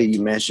Freddie,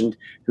 you mentioned,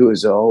 who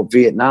was an old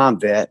Vietnam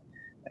vet,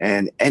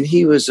 and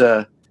he was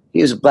a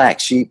black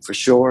sheep for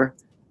sure.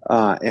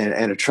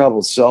 And a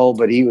troubled soul,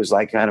 but he was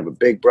like kind of a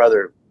big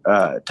brother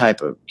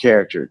type of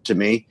character to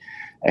me,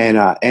 and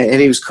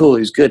he was cool.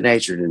 He was good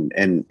natured,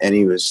 and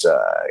he was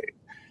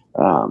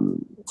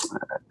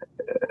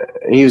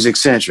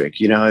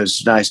eccentric. It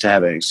was nice to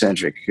have an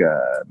eccentric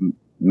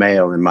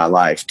male in my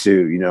life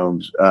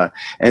too.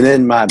 And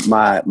then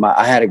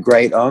I had a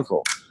great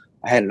uncle.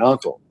 I had an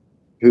uncle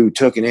who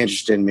took an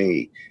interest in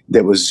me.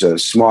 That was a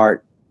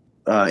smart,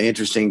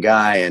 interesting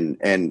guy,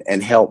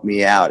 and helped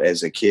me out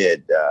as a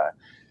kid.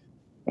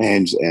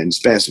 And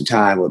spend some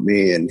time with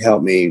me and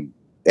help me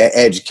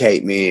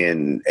educate me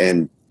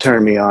and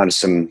turn me on to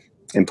some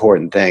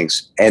important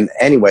things. And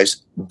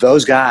anyways,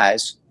 those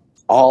guys,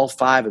 all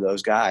 5 of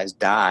those guys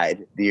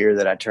died the year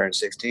that I turned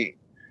 16.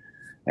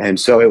 And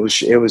so it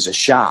was a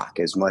shock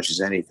as much as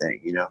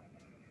anything,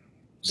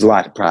 There's a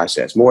lot to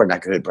process, more than I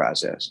could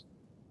process.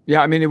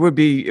 Yeah. I mean, it would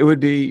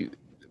be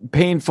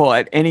painful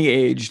at any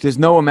age. There's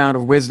no amount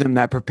of wisdom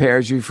that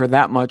prepares you for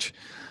that much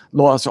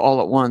loss all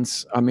at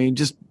once. I mean,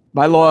 just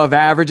by law of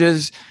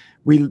averages,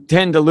 we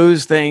tend to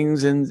lose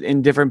things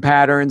in different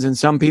patterns, and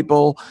some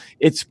people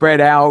it's spread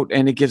out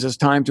and it gives us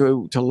time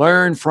to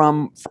learn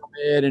from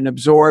it and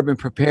absorb and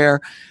prepare.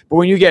 But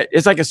when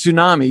it's like a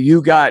tsunami,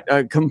 you got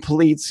a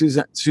complete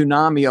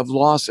tsunami of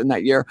loss in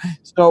that year.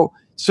 So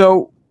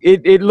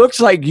it looks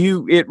like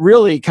it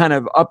really kind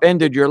of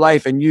upended your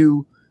life. And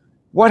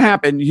what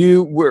happened?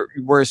 You were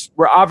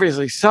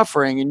obviously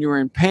suffering and you were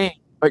in pain,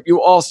 but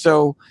you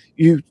also,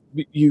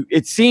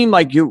 it seemed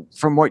like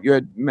from what you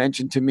had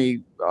mentioned to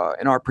me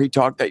in our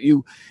pre-talk, that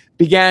you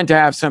began to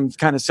have some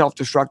kind of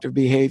self-destructive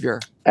behavior.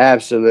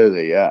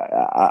 Absolutely.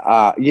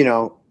 I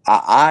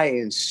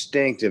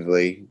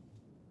instinctively,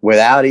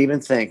 without even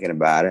thinking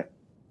about it,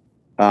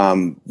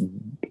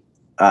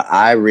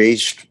 I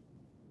reached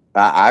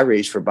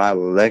for a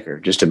bottle of liquor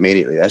just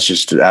immediately. That's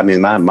just, I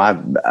mean,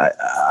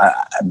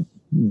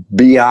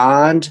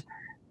 beyond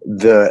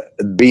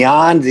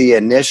the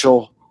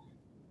initial,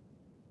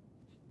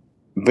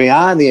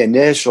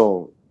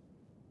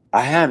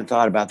 I haven't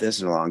thought about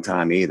this in a long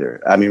time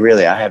either. I mean,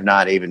 really, I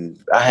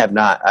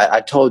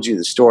told you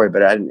the story,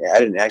 but I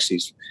didn't actually,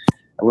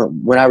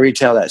 when I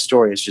retell that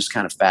story, it's just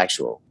kind of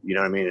factual. You know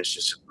what I mean? It's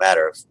just a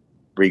matter of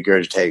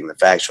regurgitating the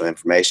factual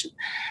information.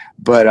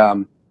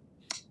 But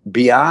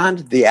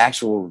beyond the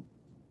actual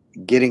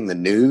getting the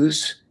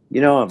news,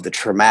 of the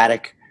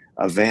traumatic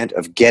event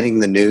of getting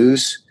the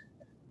news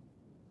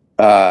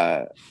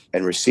and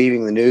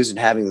receiving the news and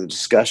having the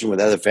discussion with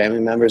other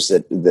family members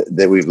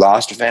that we've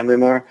lost a family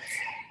member,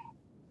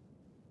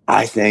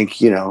 I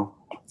think,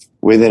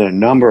 within a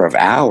number of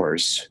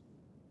hours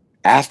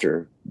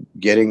after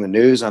getting the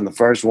news on the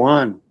first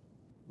one,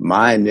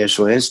 my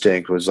initial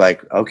instinct was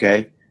like,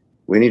 okay,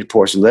 we need to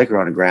pour some liquor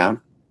on the ground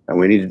and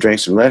we need to drink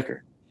some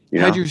liquor.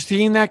 Had you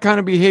seen that kind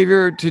of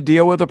behavior to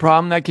deal with a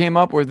problem that came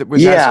up? Or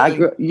was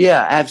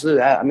yeah,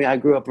 absolutely. I mean, I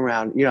grew up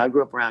around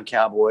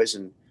cowboys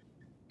and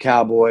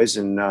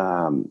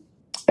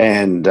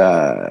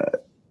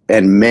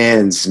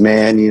men's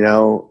men,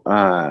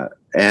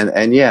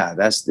 and yeah,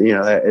 that's,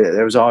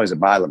 there was always a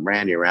bottle of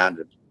brandy around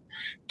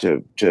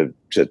to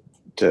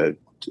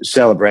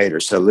celebrate or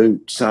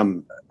salute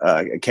some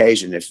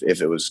occasion if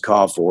it was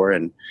called for.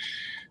 And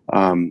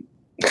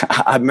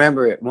I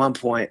remember at one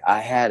point I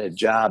had a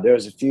job. There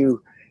was a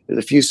few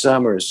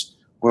summers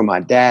where my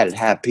dad would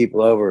have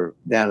people over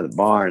down at the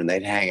barn and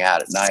they'd hang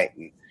out at night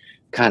and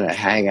kind of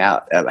hang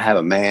out, have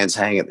a man's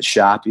hang at the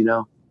shop,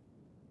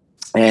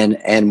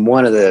 and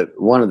one of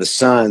the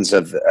sons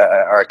of,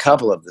 or a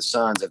couple of the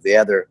sons of the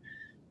other,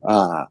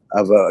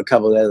 of a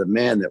couple of the other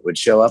men that would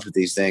show up at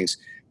these things,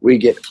 we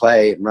get to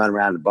play and run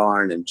around the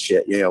barn and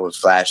shit, with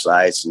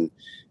flashlights and,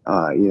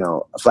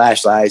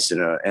 flashlights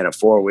and a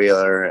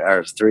four-wheeler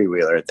or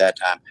three-wheeler at that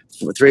time,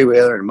 a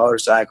three-wheeler and a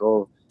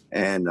motorcycle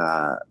and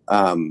a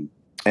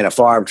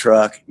farm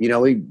truck.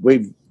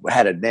 We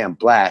had a damn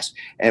blast.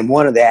 And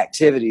one of the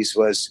activities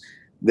was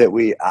that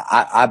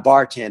I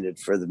bartended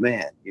for the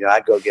men.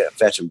 I'd go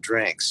fetch them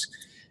drinks.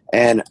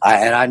 And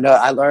I know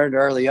I learned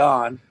early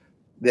on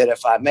that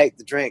if I make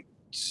the drink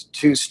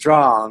too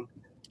strong,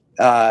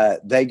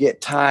 they get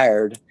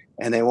tired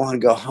and they want to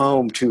go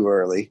home too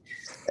early.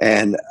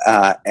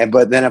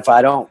 But then if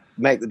I don't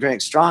make the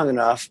drink strong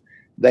enough,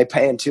 they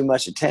paying too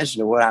much attention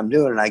to what I'm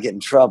doing and I get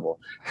in trouble.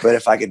 But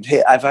if I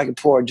could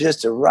pour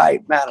just the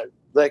right amount of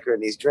liquor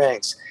in these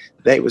drinks,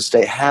 they would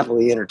stay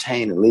happily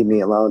entertained and leave me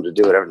alone to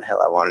do whatever the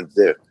hell I wanted to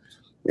do.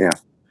 Yeah.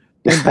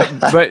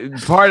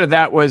 but part of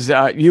that was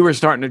you were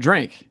starting to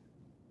drink.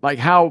 Like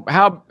how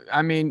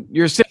I mean,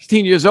 you're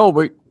 16 years old,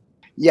 but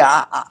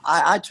yeah,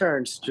 I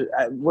turned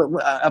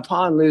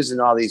upon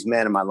losing all these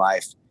men in my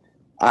life.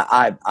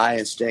 I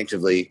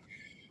instinctively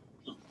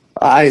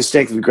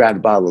grabbed a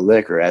bottle of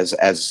liquor as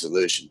a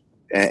solution,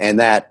 and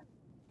that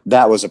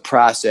was a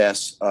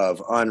process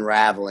of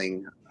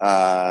unraveling,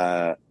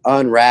 a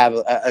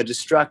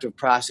destructive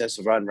process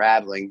of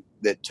unraveling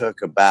that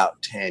took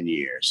about 10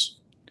 years.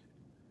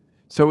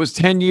 So it was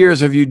 10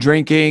 years of you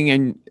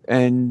drinking,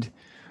 and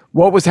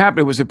what was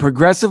happening? Was it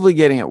progressively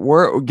getting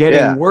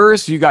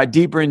worse? You got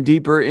deeper and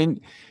deeper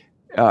into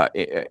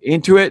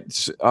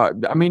it.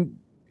 I mean,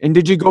 and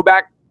did you go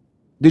back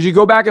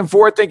and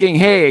forth thinking,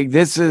 hey,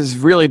 this is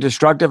really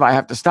destructive, I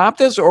have to stop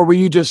this? Or were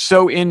you just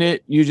so in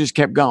it, you just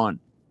kept going?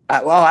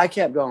 I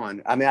kept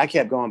going. I mean, I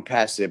kept going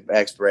past the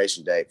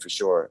expiration date for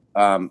sure.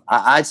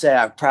 I'd say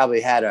I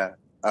probably had a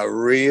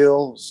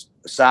real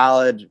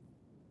solid,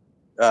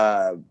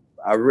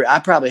 I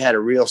probably had a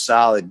real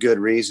solid good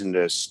reason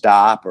to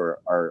stop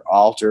or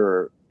alter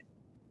or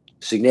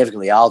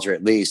significantly alter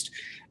at least,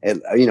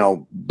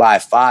 by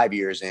 5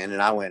 years in,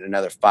 and I went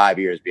another 5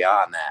 years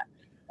beyond that.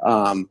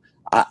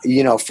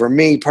 For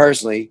me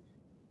personally,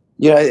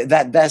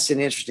 that's an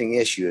interesting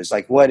issue. It's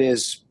like, what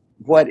is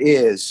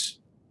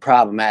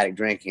problematic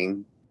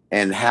drinking,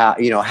 and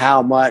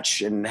how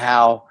much and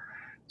how.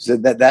 So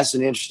that's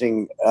an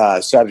interesting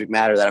subject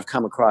matter that I've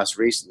come across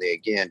recently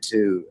again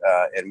too,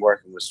 and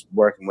working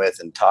with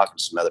and talking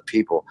to some other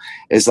people.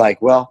 Is like,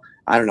 well,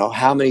 I don't know,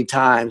 how many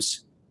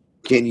times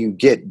can you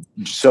get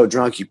so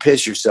drunk you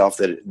piss yourself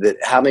that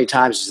how many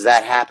times does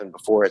that happen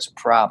before it's a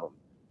problem?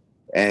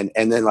 And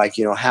then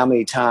how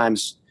many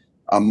times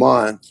a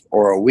month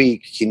or a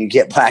week can you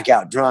get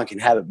blackout drunk and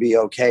have it be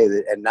okay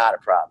and not a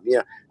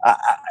problem?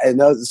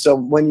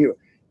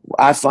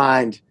 I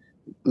find,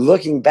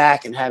 looking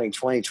back and having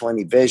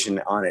 20/20 vision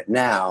on it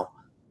now,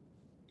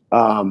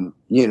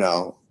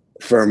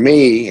 for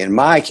me, in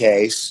my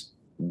case,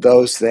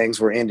 those things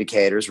were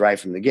indicators right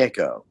from the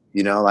get-go.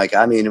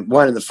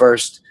 One of the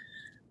first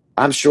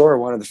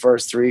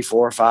 3,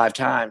 4, 5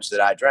 times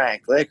that I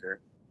drank liquor,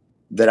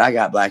 that I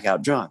got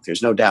blackout drunk.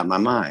 There's no doubt in my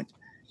mind.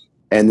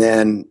 And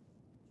then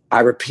I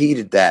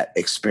repeated that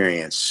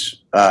experience.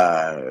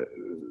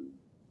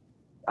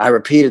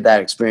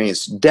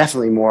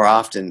 Definitely more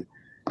often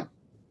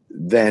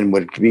than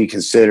would be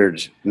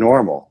considered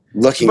normal,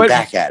 looking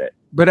back at it.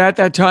 But at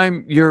that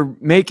time, you're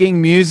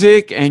making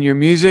music and your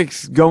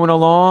music's going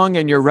along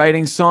and you're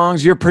writing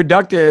songs, you're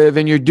productive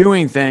and you're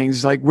doing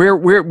things. Like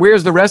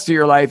where's the rest of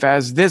your life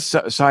as this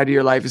side of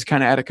your life is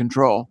kind of out of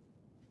control?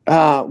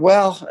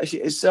 Well,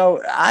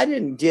 so I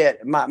didn't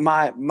get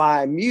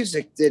my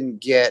music didn't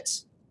get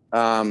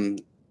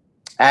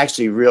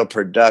actually real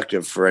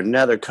productive for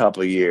another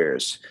couple of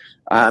years.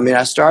 I mean,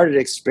 I started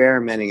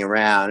experimenting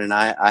around, and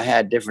I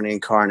had different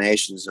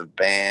incarnations of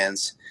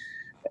bands,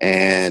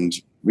 and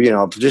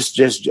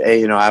just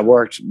I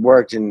worked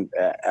in.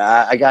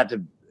 I got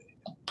to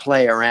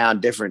play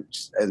around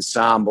different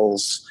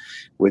ensembles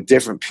with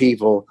different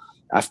people.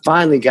 I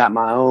finally got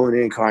my own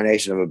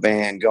incarnation of a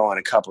band going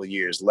a couple of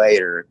years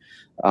later,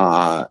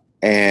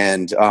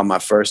 and on my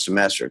first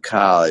semester of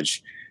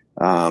college,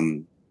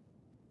 and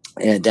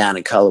down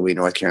in Cullowhee,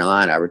 North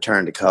Carolina. I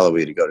returned to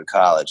Cullowhee to go to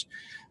college.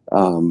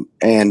 So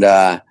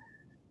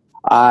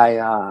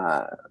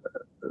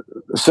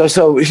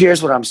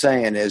here's what I'm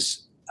saying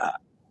is,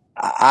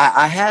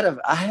 I had a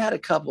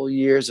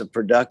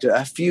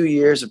few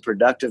years of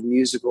productive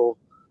musical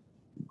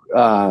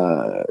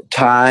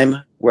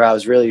time where I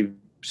was really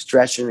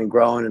stretching and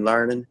growing and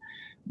learning.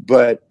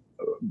 But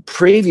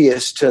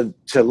previous to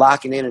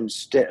locking in and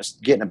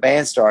getting a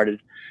band started,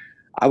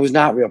 I was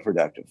not real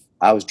productive.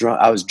 I was drunk.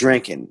 I was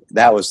drinking.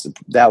 That was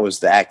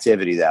the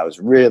activity that I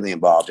was really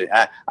involved in.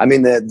 I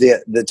mean,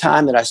 the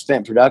time that I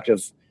spent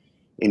productive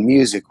in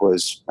music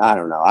was, I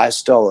don't know, I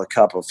stole a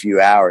few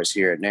hours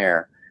here and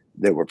there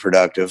that were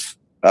productive,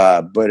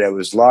 but it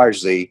was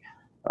largely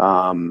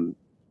I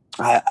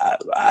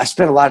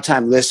spent a lot of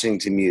time listening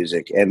to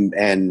music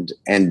and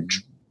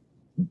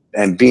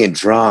being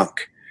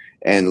drunk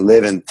and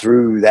living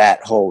through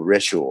that whole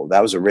ritual.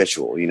 That was a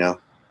ritual,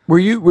 Were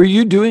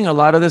you doing a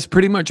lot of this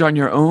pretty much on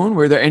your own?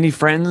 Were there any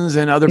friends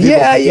and other people?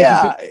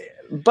 Yeah.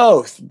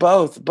 Both.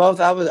 I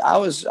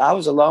was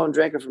a lone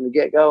drinker from the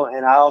get-go,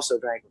 and I also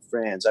drank with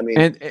friends. I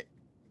mean,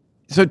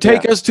 so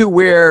take us to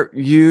where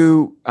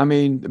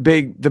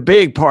the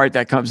big part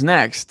that comes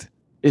next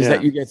is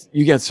that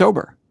you get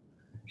sober.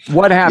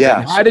 What happened?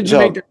 Yeah. How did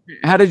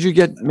you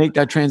make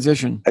that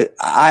transition?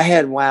 I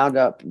had wound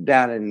up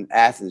down in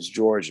Athens,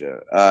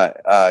 Georgia,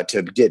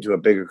 to get to a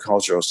bigger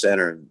cultural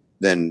center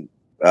than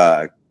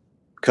Cullowhee,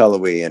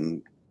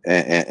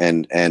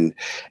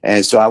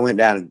 and so I went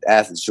down to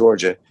Athens,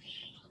 Georgia,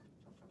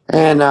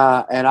 and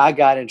I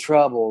got in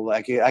trouble.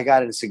 Like, I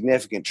got in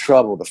significant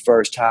trouble the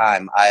first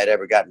time I had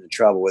ever gotten in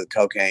trouble with a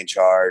cocaine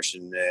charge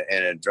and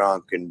a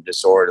drunk and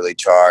disorderly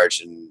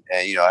charge, and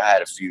I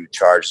had a few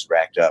charges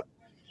racked up.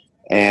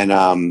 And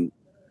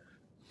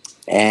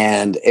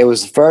it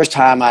was the first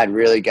time I'd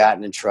really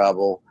gotten in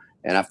trouble,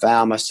 and I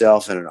found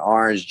myself in an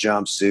orange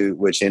jumpsuit,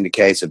 which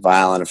indicates a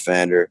violent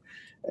offender.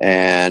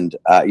 And,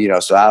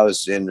 so I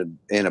was in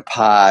a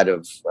pod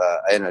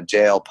in a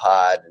jail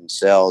pod and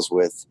cells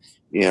with,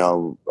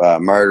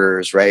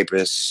 murderers,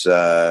 rapists,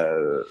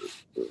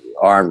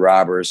 armed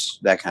robbers,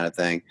 that kind of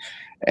thing.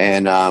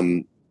 And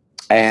that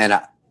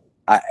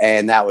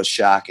was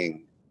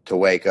shocking to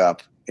wake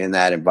up in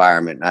that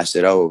environment. And I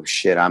said, oh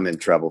shit, I'm in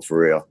trouble for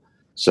real.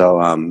 So,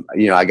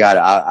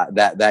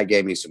 that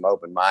gave me some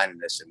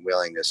open-mindedness and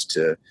willingness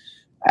to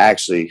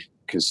actually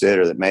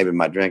consider that maybe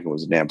my drinking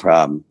was a damn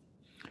problem.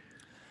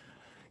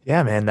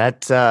 Yeah, man,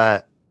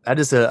 that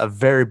is a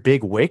very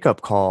big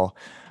wake-up call.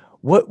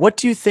 What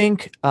do you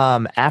think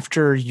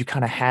after you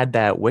kind of had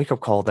that wake-up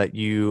call that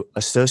you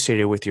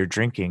associated with your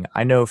drinking?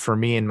 I know for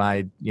me in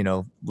my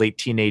late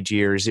teenage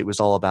years, it was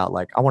all about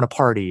like, I want to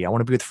party, I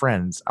want to be with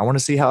friends, I want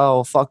to see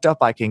how fucked up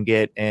I can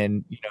get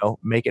and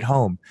make it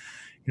home.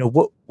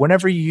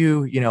 Whenever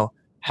you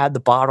had the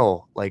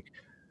bottle, like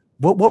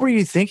what were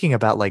you thinking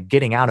about, like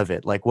getting out of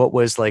it? Like what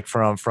was like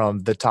from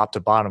the top to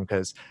bottom?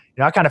 Because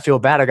I kind of feel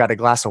bad. I got a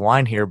glass of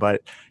wine here,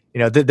 but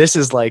this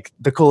is like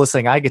the coolest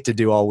thing I get to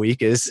do all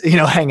week is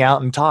hang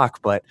out and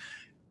talk. But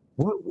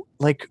what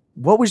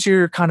was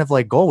your kind of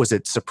like goal? Was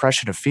it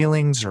suppression of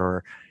feelings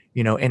or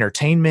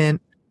entertainment?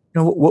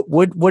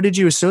 What did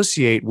you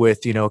associate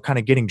with kind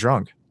of getting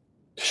drunk?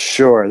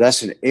 Sure,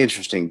 that's an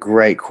interesting,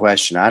 great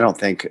question. I don't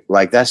think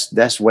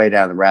that's way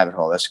down the rabbit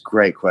hole. That's a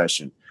great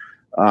question.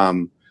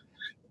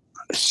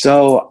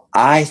 So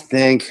I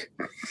think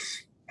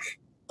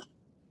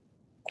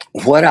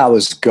what I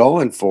was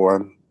going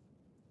for.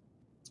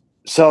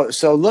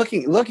 So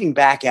looking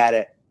back at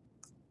it,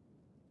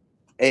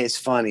 it's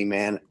funny,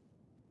 man.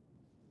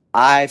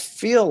 I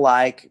feel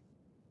like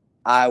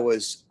I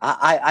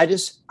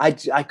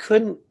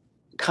couldn't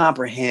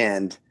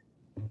comprehend,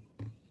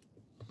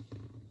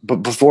 but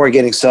before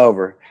getting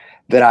sober,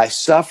 that I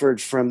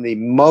suffered from the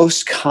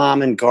most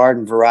common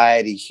garden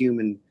variety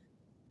human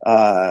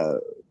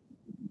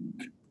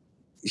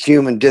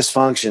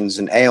dysfunctions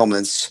and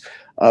ailments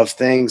of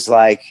things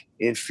like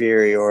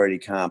inferiority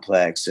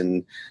complex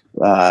and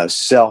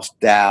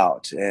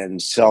self-doubt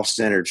and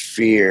self-centered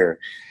fear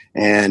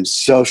and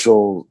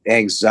social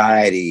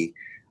anxiety.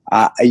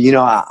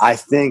 I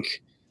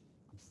think,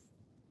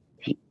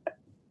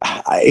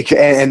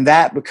 and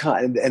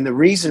the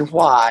reason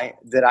why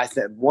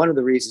one of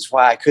the reasons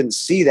why I couldn't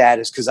see that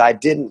is because I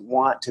didn't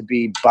want to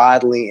be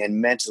bodily and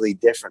mentally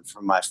different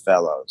from my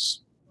fellows.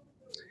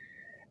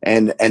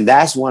 And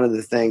that's one of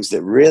the things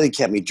that really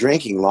kept me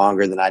drinking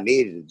longer than I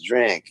needed to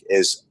drink,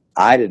 is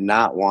I did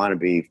not want to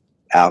be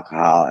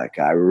alcoholic.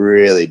 I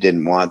really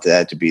didn't want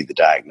that to be the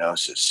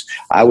diagnosis.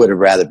 I would have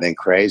rather been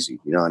crazy,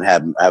 and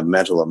have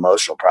mental,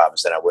 emotional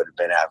problems than I would have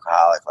been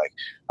alcoholic. Like,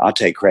 I'll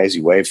take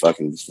crazy way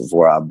fucking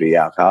before I'll be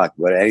alcoholic,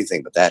 but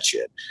anything but that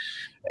shit.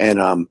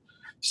 And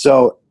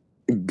so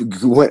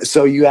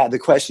you had the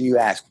question you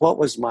asked, what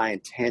was my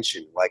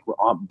intention? Like,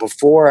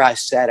 before I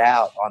set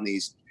out on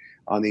these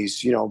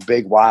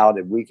big wild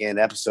and weekend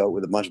episode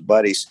with a bunch of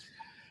buddies,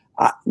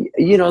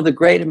 the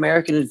Great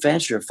American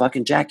Adventure,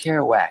 fucking Jack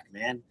Kerouac,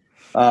 man.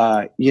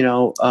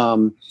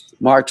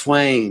 Mark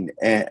Twain,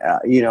 and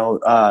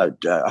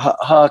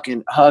Huck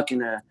in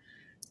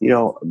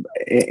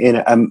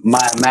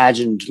my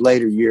imagined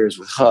later years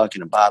with Huck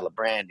and a bottle of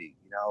brandy,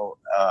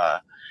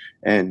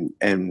 and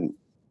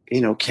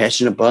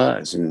catching a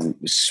buzz and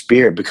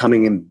spirit,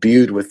 becoming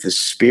imbued with the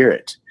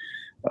spirit,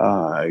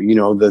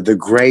 the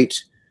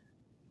great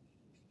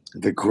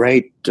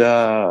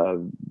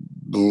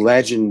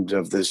legend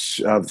of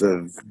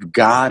the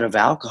god of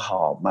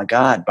alcohol, my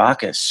God,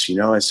 Bacchus. I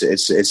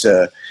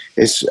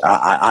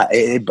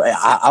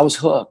was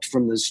hooked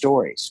from the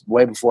stories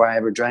way before I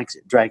ever drank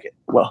it.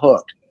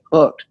 Well,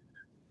 hooked.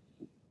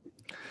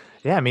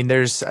 Yeah, I mean,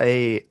 there's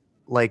a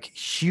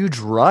huge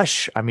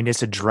rush. I mean,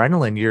 it's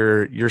adrenaline.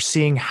 You're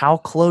seeing how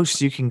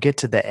close you can get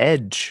to the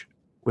edge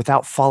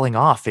without falling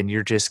off, and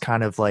you're just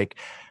kind of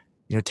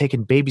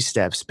taking baby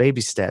steps,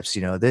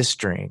 this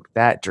drink,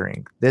 that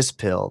drink, this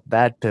pill,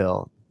 that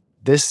pill,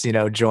 this,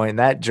 joint,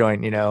 that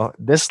joint,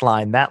 this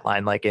line, that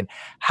line, and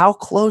how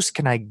close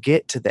can I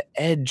get to the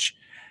edge,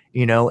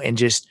 and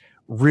just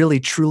really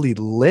truly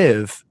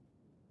live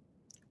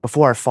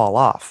before I fall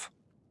off.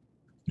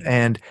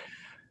 And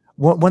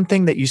one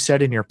thing that you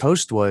said in your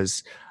post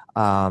was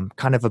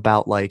kind of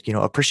about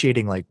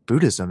appreciating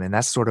Buddhism, and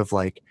that's sort of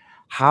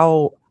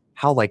how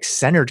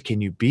centered can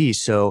you be?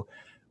 So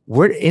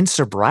we're in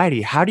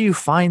sobriety. How do you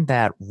find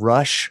that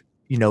rush,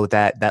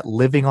 that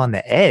living on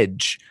the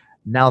edge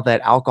now that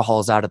alcohol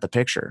is out of the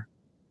picture?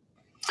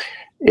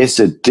 It's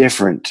a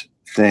different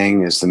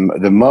thing. Is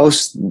the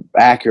most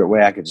accurate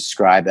way I could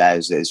describe that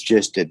is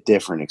just a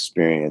different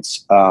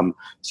experience.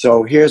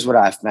 So here's what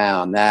I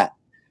found that,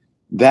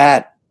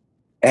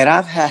 and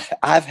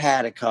I've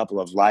had a couple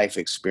of life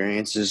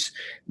experiences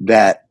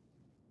that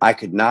I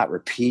could not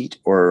repeat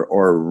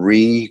or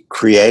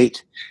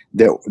recreate,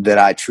 that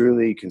I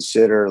truly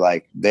consider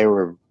they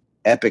were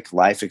epic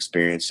life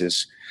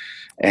experiences,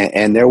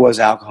 and there was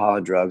alcohol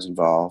and drugs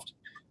involved.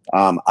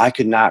 I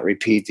could not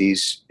repeat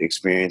these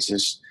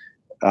experiences,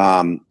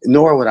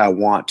 nor would I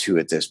want to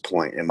at this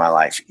point in my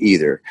life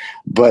either.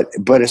 But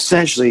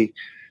essentially,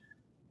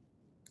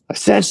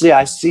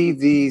 I see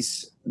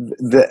these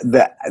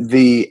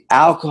the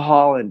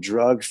alcohol and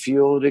drug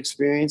fueled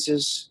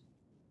experiences.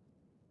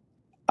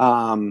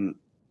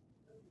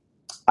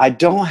 I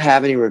don't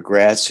have any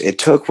regrets. It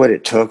took what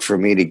it took for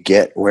me to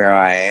get where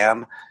I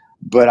am,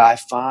 but I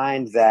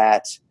find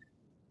that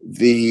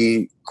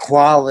the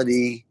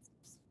quality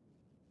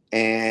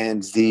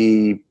and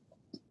the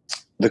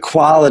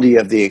quality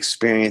of the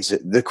experience,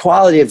 the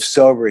quality of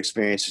sober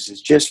experiences is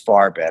just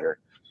far better.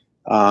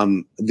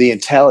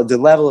 The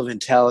level of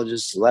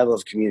intelligence, the level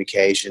of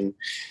communication,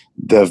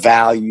 the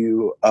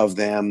value of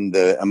them,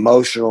 the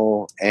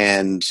emotional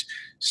and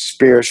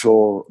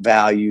spiritual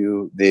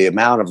value, the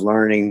amount of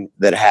learning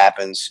that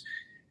happens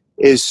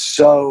is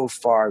so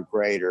far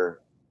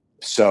greater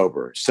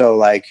sober. So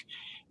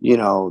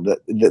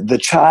the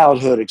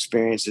childhood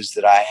experiences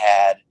that I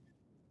had,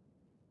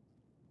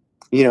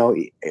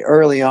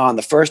 early on,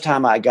 the first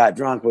time I got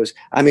drunk was,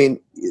 I don't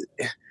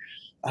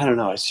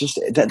know. It's just,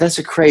 that's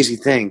a crazy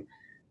thing.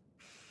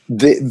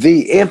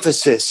 The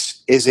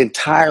emphasis is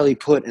entirely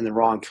put in the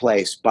wrong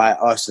place by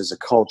us as a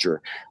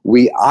culture.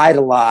 We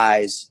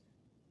idolize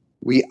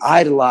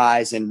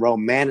and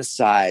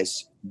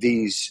romanticize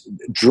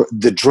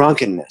the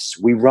drunkenness.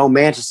 We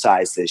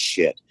romanticize this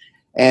shit,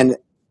 and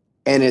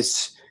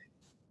it's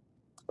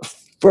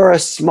for a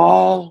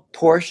small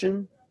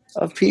portion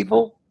of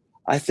people.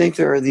 I think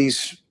there are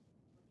these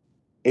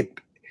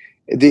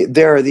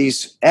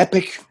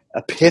epic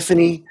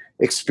epiphany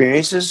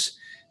experiences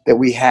that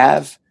we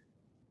have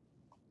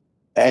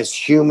as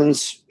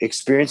humans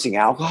experiencing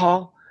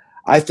alcohol.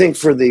 I think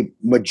for the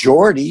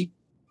majority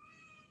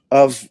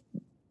of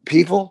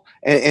people,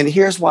 and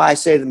here's why I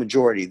say the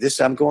majority.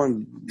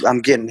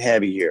 I'm getting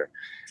heavy here.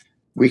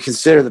 We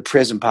consider the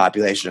prison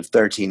population of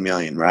 13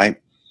 million,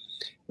 right?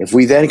 If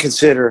we then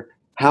consider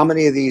how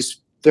many of these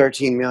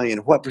 13 million,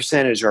 what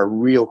percentage are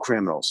real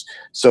criminals?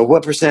 So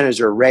what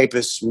percentage are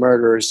rapists,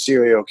 murderers,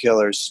 serial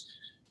killers?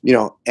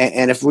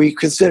 And if we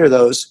consider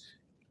those,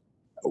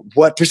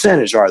 what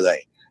percentage are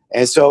they?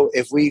 And so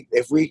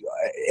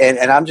and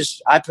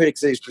I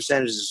predict these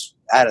percentages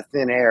out of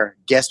thin air,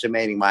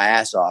 guesstimating my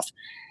ass off.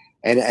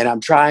 And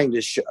I'm trying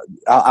to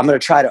I'm going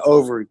to try to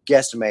over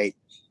guesstimate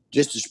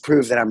just to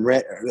prove that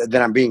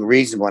I'm being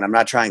reasonable, and I'm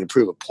not trying to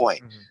prove a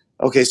point.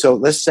 Mm-hmm. Okay. So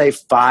let's say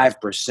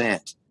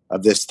 5%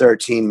 of this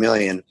 13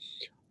 million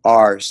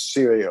are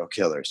serial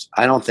killers.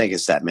 I don't think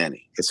it's that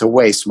many. It's a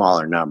way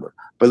smaller number,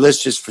 but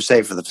let's just for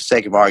the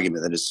sake of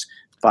argument that it's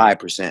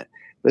 5%.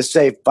 Let's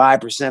say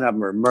 5% of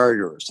them are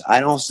murderers. I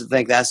don't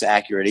think that's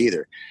accurate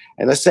either.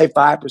 And let's say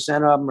 5%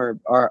 of them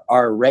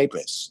are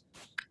rapists.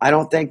 I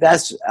don't think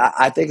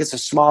I think it's a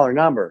smaller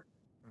number.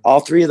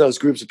 All three of those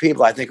groups of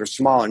people, I think, are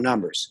smaller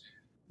numbers.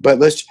 But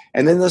let's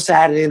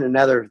add in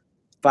another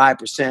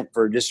 5%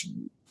 for just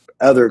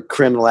other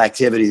criminal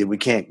activity that we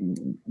can't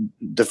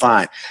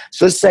define.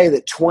 So let's say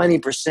that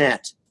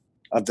 20%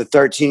 of the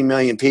 13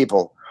 million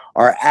people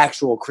are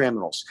actual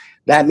criminals.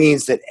 That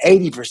means that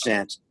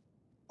 80%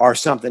 are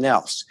something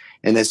else.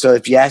 And then, so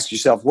if you ask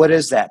yourself, what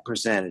is that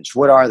percentage?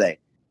 What are they?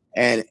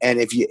 And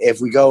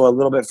if we go a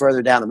little bit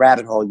further down the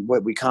rabbit hole,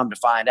 what we come to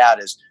find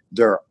out is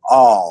they're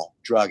all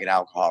drug and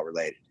alcohol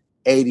related.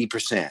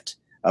 80%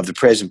 of the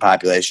prison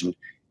population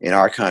in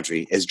our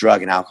country is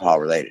drug and alcohol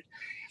related.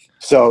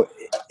 So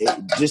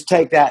just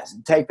take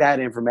that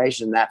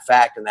information, that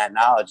fact, and that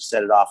knowledge,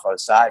 set it off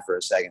aside for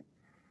a second.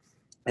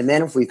 And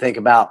then if we think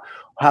about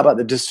how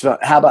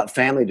about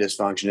family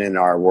dysfunction in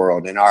our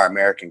world, in our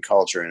American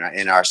culture,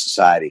 in our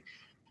society,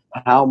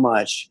 how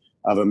much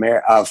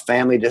of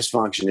family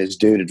dysfunction is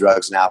due to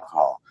drugs and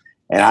alcohol?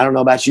 And I don't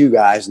know about you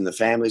guys and the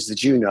families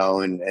that you know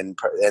and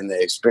the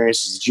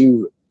experiences that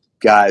you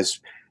guys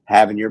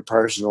have in your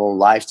personal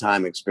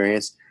lifetime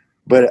experience,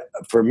 but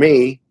for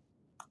me,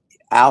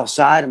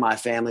 outside of my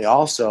family,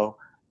 also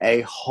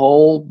a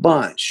whole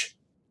bunch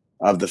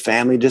of the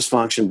family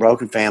dysfunction,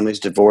 broken families,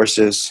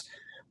 divorces,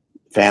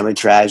 family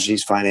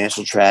tragedies,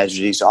 financial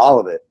tragedies, all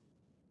of it.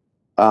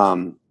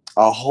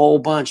 A whole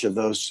bunch of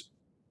those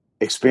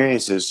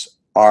experiences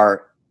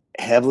are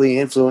heavily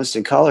influenced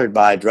and colored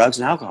by drugs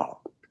and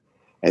alcohol.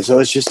 And so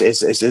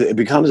it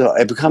becomes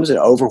an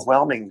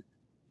overwhelming,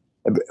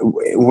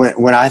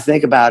 when I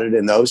think about it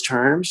in those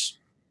terms,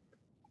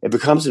 it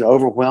becomes an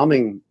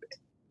overwhelming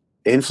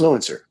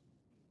influencer.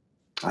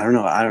 I don't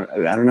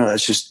know.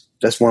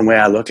 That's one way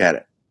I look at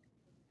it.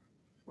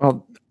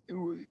 Well,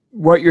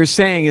 what you're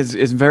saying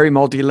is very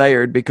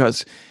multi-layered,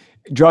 because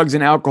drugs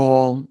and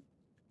alcohol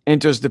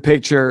enters the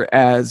picture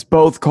as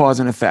both cause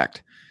and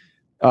effect.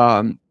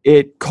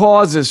 It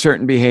causes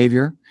certain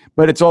behavior,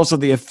 but it's also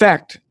the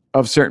effect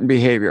of certain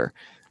behavior.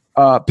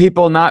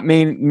 People not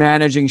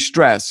managing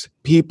stress,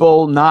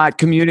 people not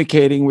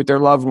communicating with their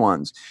loved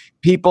ones,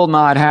 people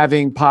not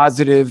having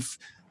positive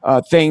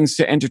things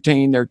to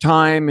entertain their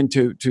time and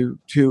to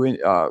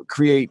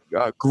create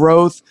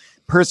growth,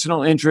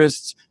 personal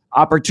interests,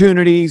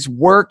 opportunities,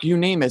 work, you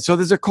name it. So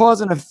there's a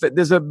cause and effect.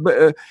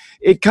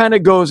 It kind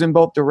of goes in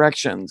both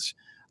directions,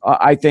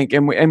 I think,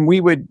 and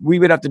we would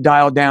have to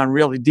dial down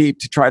really deep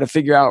to try to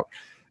figure out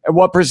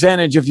what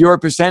percentage of your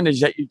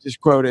percentage that you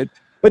just quoted.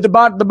 But the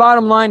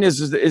bottom line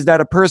is that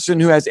a person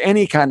who has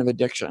any kind of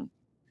addiction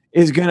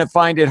is going to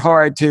find it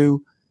hard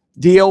to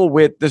deal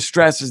with the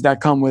stresses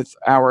that come with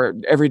our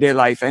everyday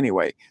life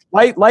anyway.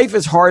 Life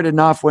is hard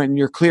enough when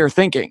you're clear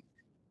thinking.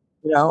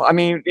 I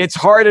mean, it's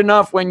hard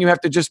enough when you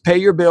have to just pay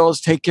your bills,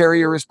 take care of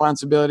your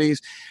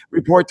responsibilities,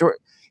 report to,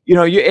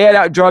 you add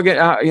out drug and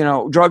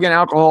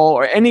alcohol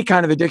or any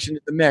kind of addiction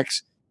to the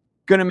mix,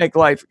 it's going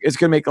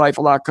to make life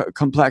a lot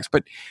complex.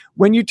 But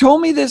when you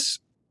told me this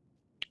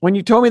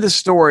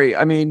story,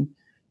 I mean,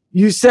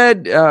 you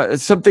said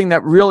something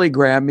that really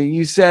grabbed me.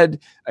 You said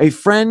a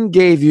friend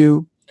gave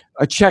you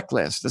a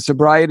checklist, a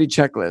sobriety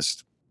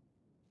checklist.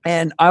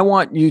 And I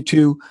want you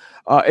to,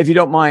 if you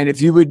don't mind,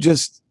 if you would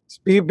just,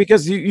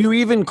 because you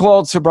even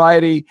called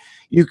sobriety,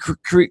 you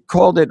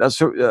called it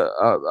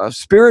a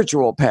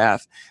spiritual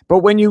path. But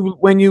when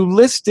you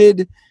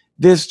listed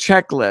this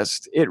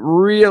checklist, it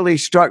really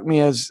struck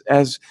me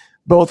as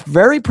both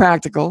very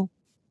practical,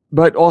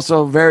 but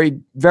also very,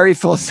 very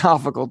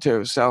philosophical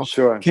too. So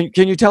sure. Can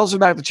you tell us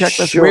about the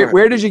checklist? Sure.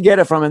 Where did you get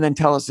it from? And then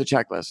tell us the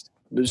checklist.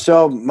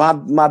 So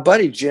my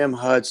buddy Jim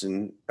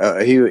Hudson,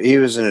 he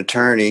was an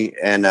attorney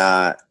and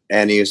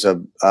he was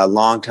a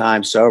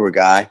longtime sober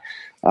guy.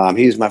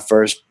 He was my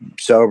first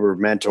sober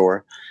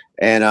mentor,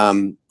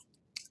 and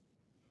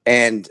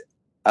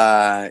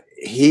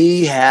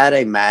he had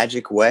a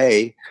magic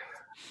way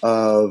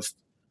of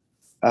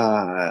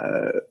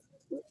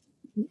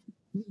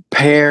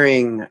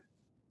paring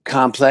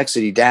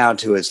complexity down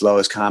to its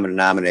lowest common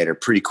denominator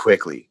pretty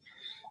quickly,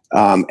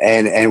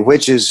 and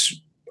which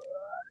is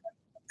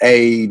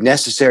a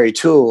necessary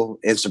tool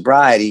in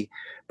sobriety,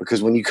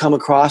 because when you come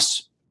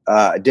across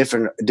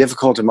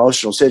difficult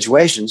emotional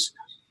situations,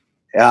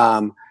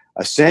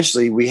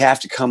 essentially we have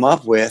to come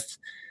up with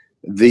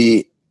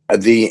the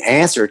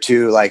answer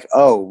to, like,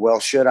 oh, well,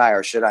 should I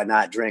or should I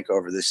not drink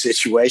over this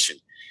situation?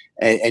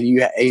 And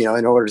you know,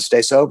 in order to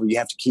stay sober, you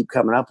have to keep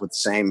coming up with the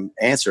same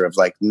answer of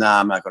like, nah,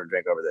 I'm not going to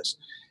drink over this.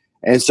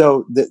 And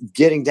so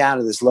getting down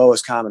to this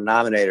lowest common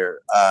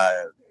denominator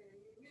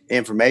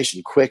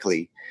information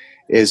quickly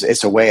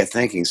it's a way of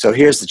thinking. So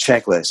here's the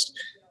checklist,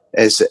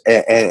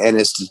 and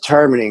it's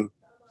determining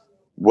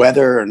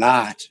whether or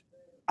not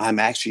I'm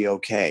actually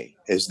okay.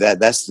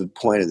 That's the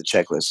point of the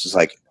checklist. It's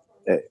like,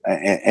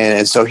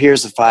 and so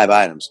here's the 5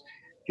 items.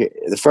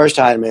 The first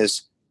item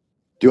is,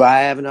 do I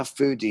have enough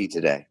food to eat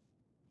today?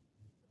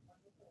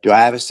 Do I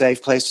have a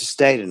safe place to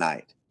stay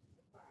tonight?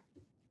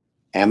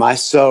 Am I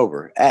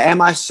sober? Am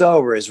I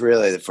sober is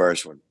really the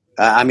first one.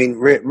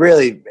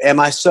 Really, am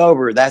I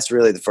sober? That's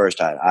really the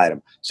first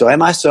item. So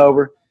am I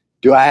sober?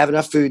 Do I have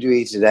enough food to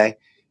eat today?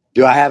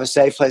 Do I have a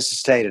safe place to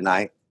stay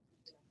tonight?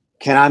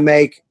 Can I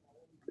make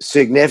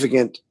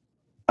significant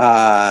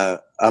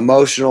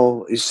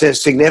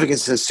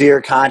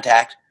sincere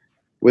contact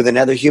with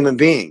another human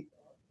being?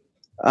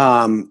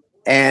 And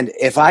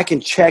if I can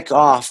check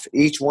off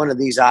each one of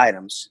these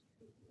items,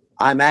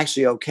 I'm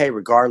actually okay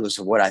regardless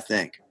of what I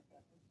think.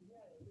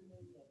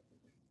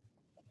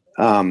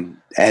 And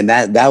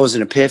that was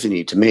an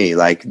epiphany to me,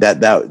 like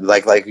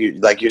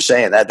you're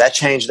saying, that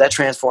changed, that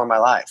transformed my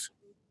life.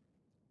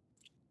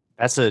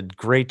 That's a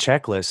great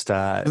checklist.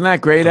 Isn't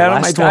that great,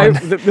 Adam?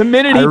 The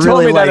minute he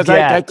told me that, it's like,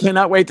 I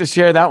cannot wait to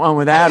share that one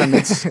with Adam.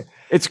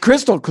 It's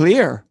crystal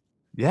clear.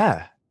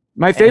 Yeah.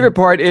 My favorite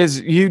part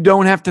is you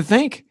don't have to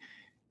think.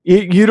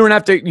 You don't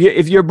have to,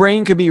 if your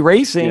brain could be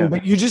racing,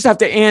 but you just have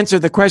to answer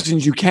the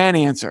questions you can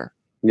answer.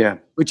 Yeah.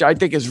 Which I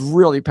think is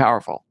really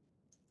powerful.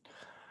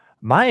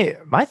 My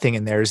thing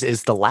in there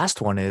is the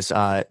last one is,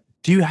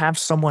 do you have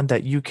someone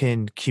that you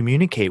can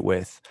communicate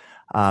with?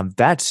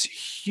 That's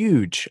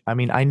huge. I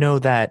mean, I know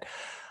that,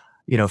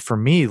 for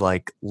me,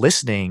 like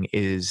listening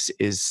is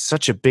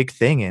such a big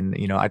thing. And,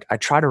 I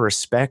try to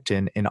respect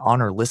and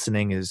honor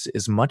listening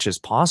as much as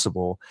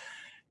possible.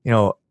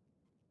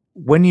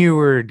 When you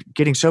were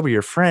getting sober,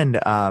 your friend,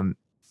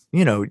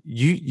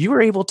 you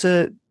were able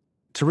to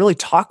really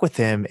talk with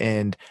him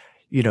and,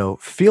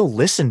 feel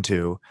listened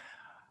to.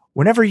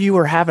 Whenever you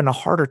were having a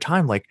harder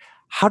time, like,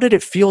 how did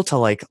it feel to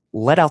like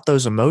let out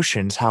those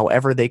emotions,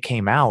 however they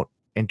came out,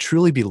 and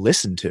truly be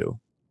listened to?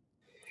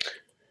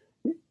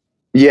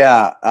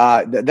 Yeah,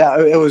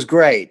 it was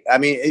great. I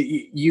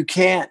mean, you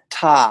can't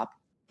top.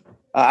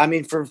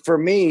 For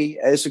me,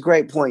 it's a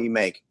great point you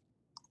make.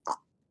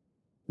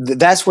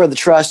 That's where the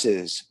trust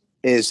is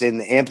in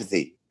the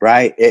empathy,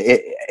 right?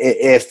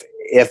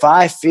 If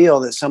I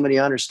feel that somebody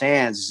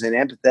understands and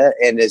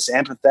is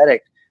empathetic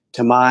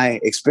to my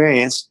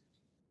experience,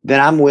 then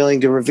I'm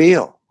willing to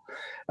reveal.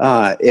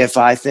 If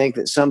I think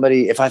that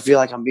if I feel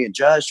like I'm being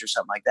judged or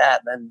something like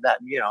that, then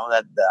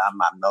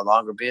I'm no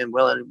longer being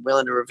willing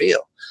to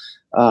reveal.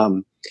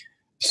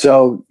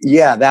 So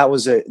yeah, that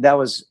was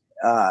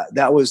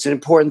an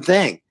important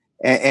thing.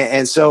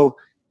 And so,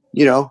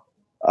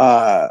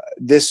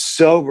 this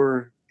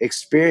sober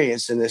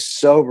experience and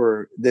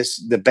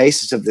the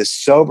basis of this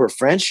sober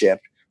friendship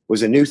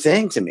was a new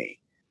thing to me.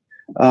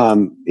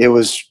 It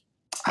was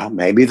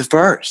maybe the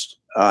first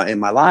in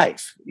my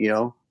life,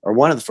 or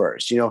one of the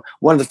first,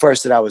 one of the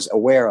first that I was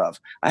aware of.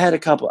 I had a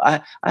couple.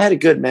 I had a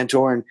good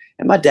mentor, and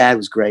my dad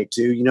was great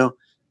too.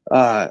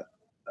 I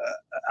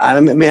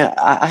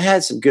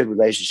had some good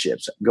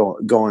relationships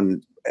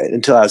going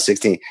until I was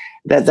 16.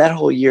 That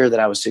whole year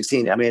that I was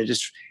 16, I mean,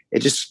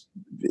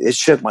 it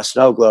shook my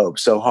snow globe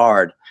so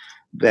hard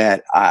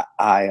that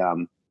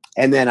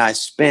and then I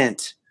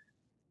spent,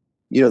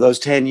 those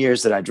 10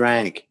 years that I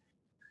drank.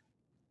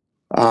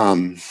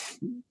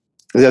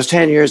 Those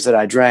 10 years that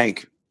I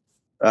drank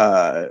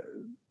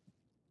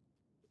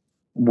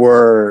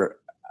were,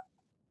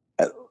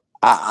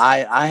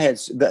 I had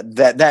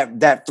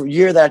that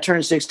year that I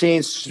turned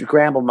 16,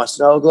 scrambled my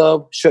snow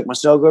globe, shook my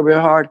snow globe real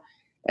hard,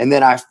 and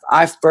then I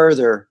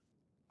further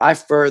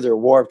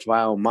warped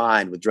my own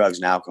mind with drugs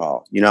and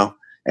alcohol.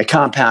 It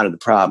compounded the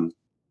problem.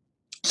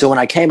 So when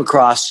I came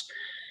across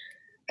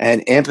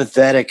an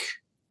empathetic,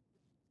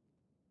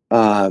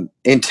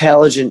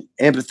 intelligent,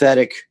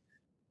 empathetic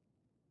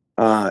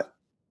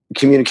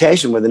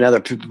communication with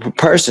another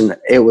person,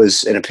 it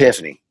was an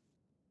epiphany.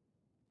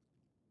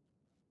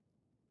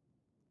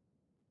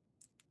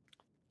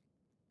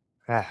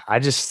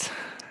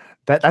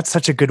 That's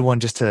such a good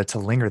one just to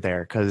linger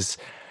there, because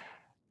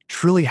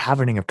truly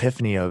having an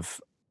epiphany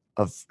of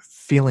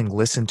feeling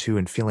listened to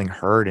and feeling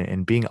heard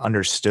and being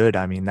understood.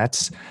 I mean,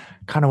 that's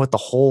kind of what the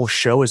whole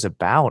show is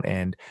about.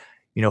 And,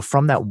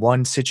 from that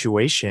one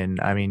situation,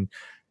 I mean,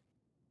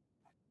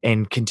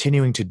 and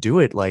continuing to do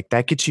it, like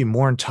that gets you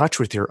more in touch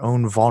with your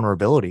own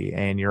vulnerability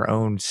and your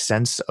own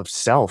sense of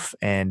self.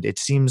 And it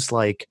seems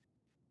like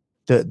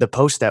the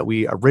post that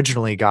we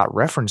originally got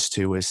reference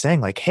to is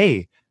saying like,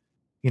 hey,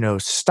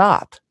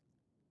 stop,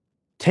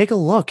 take a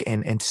look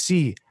and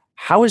see,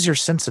 how is your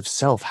sense of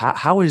self?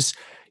 How is,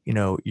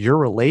 your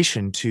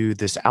relation to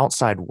this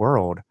outside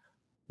world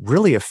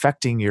really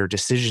affecting your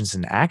decisions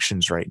and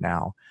actions right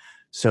now?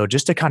 So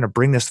just to kind of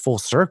bring this full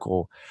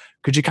circle,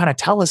 could you kind of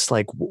tell us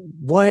like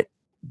what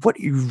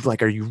you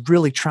like, are you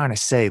really trying to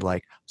say?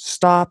 Like,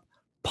 stop,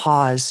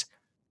 pause,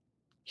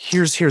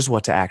 here's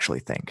what to actually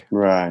think.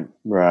 Right.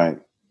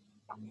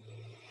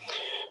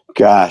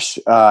 Gosh.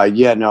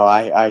 Yeah, no,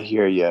 I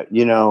hear you.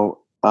 You know,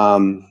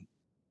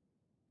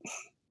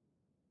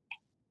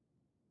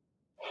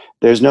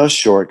 there's no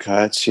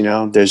shortcuts, you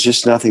know, there's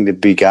just nothing to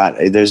be got.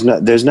 There's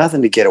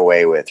nothing to get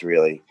away with,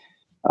 really.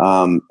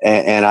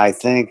 And I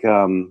think,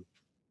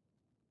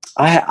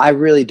 I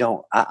really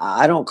don't,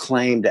 I don't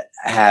claim to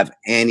have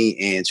any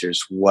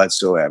answers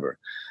whatsoever,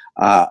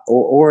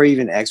 or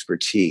even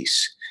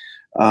expertise.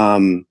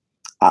 Um,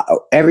 I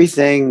would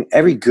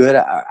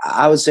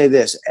say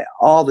this,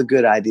 all the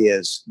good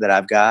ideas that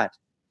I've got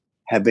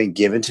have been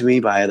given to me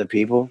by other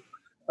people.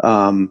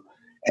 Um,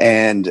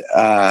 and,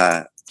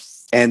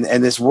 and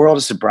this world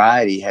of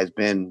sobriety has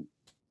been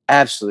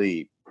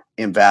absolutely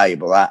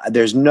invaluable.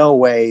 There's no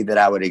way that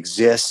I would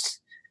exist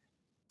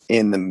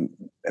in the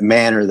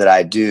manner that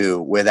I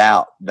do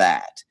without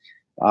that.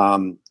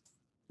 Um,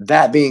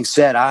 that being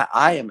said,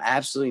 I am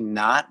absolutely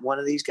not one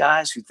of these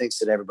guys who thinks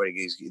that everybody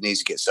needs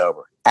to get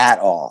sober at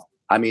all.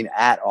 I mean,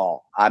 at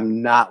all.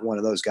 I'm not one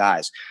of those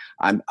guys.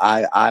 I'm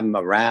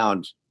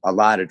around a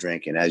lot of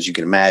drinking, as you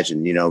can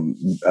imagine. You know,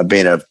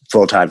 being a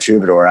full-time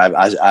troubadour,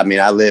 I mean,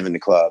 I live in the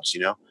clubs. You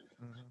know,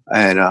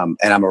 and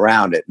I'm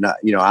around it. Not,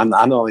 you know, I'm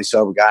the only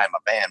sober guy in my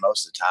band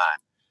most of the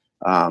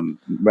time.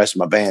 Rest of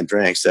my band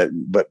drinks,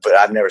 but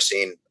I've never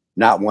seen,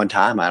 not one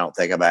time, I don't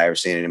think I've ever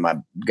seen any of my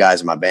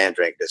guys in my band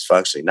drink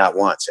dysfunctionally, not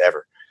once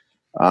ever.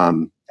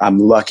 I'm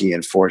lucky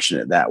and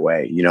fortunate that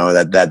way. You know,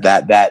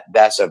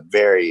 that's a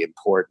very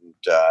important,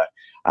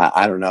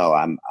 I don't know.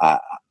 I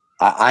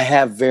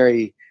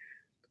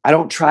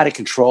don't try to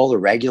control or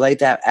regulate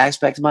that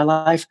aspect of my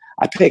life.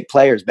 I pick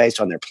players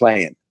based on their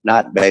playing,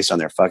 not based on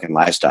their fucking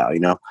lifestyle, you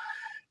know?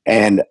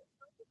 And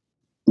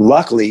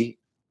luckily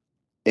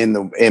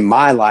in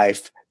my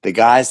life, the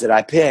guys that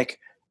I pick,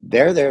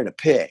 they're there to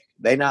pick.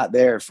 They're not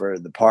there for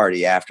the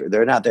party after.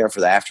 They're not there for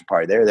the after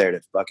party. They're there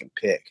to fucking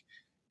pick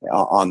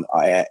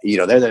you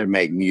know, they're there to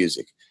make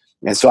music.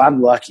 And so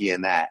I'm lucky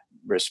in that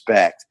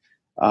respect.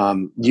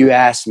 You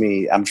asked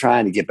me, I'm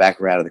trying to get back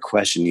around to the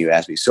question you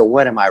asked me. So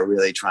what am I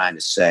really trying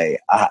to say?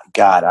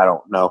 God, I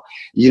don't know.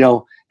 You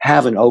know,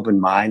 have an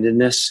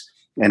open-mindedness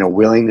and a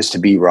willingness to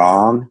be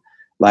wrong.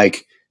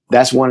 Like,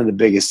 that's one of the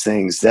biggest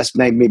things. That's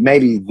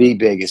maybe the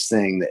biggest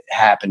thing that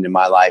happened in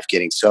my life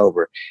getting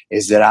sober,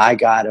 is that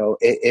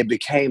it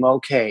became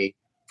okay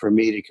for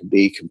me to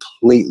be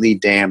completely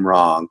damn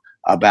wrong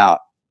about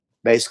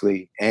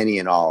basically any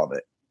and all of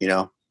it. You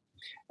know,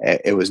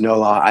 it was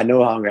I no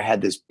longer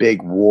had this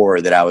big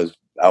war that I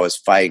was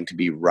fighting to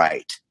be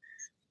right.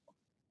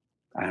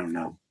 I don't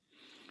know.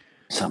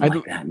 Something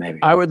like that, maybe.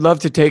 I would love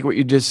to take what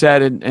you just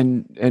said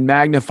and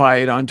magnify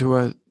it onto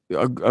a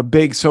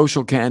big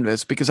social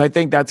canvas, because I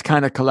think that's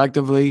kind of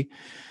collectively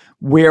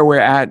where we're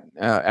at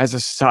as a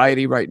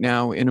society right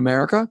now in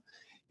America.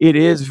 It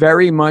is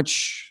very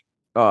much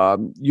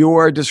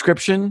your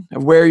description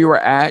of where you were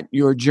at,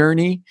 your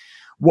journey,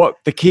 what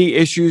the key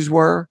issues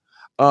were.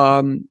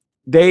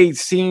 They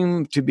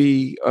seem to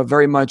be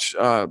very much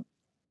a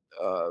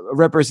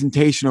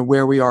representation of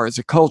where we are as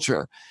a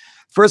culture.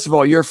 First of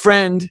all, your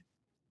friend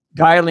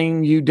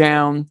dialing you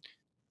down,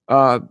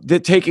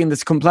 taking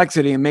this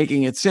complexity and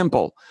making it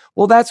simple.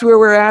 Well, that's where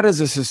we're at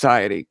as a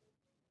society.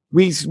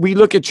 We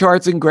look at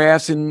charts and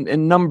graphs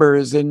and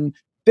numbers and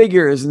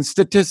figures and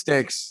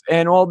statistics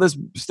and all this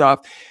stuff,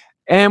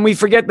 and we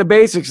forget the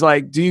basics,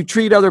 like, do you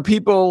treat other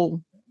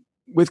people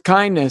with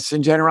kindness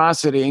and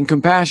generosity and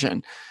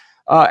compassion?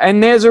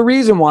 And there's a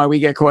reason why we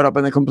get caught up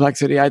in the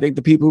complexity. I think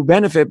the people who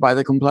benefit by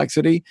the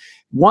complexity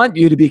want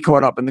you to be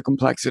caught up in the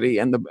complexity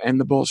and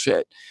the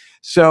bullshit.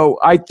 So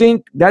I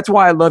think that's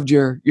why I loved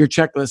your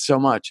checklist so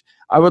much.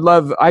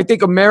 I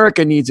think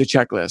America needs a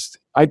checklist.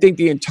 I think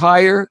the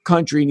entire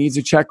country needs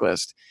a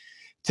checklist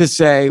to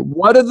say,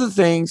 what are the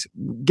things?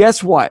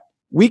 Guess what?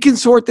 We can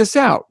sort this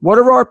out. What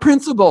are our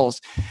principles?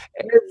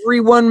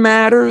 Everyone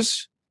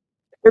matters.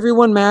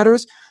 Everyone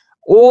matters.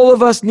 All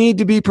of us need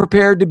to be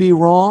prepared to be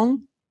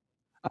wrong.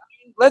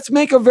 Let's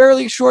make a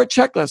very short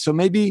checklist. So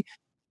maybe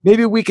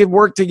we could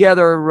work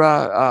together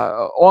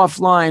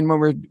offline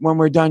when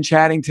we're done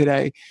chatting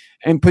today,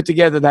 and put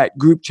together that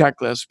group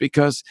checklist.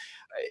 Because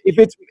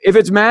if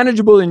it's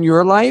manageable in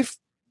your life,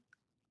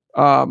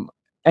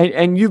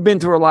 and you've been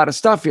through a lot of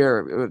stuff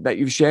here that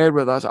you've shared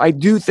with us, I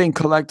do think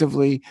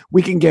collectively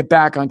we can get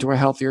back onto a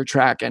healthier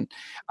track. And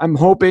I'm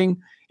hoping,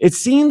 it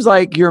seems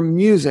like your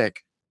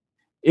music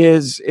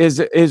is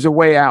a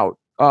way out.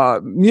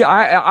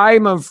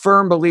 I'm a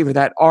firm believer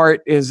that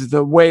art is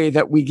the way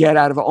that we get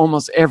out of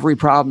almost every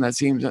problem that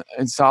seems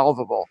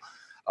insolvable.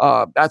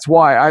 That's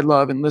why I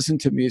love and listen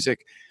to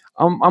music.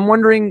 I'm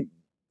wondering,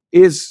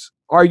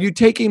 are you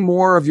taking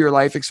more of your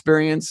life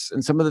experience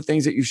and some of the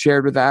things that you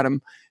shared with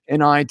Adam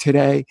and I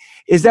today,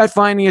 is that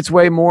finding its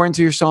way more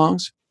into your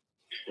songs?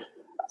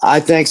 I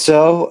think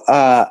so.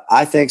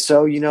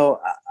 You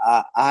know,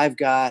 I've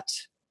got,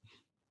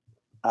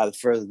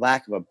 for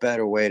lack of a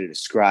better way to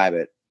describe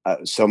it,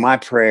 so my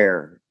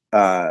prayer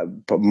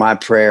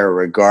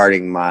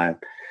regarding my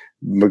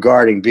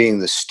regarding being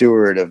the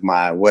steward of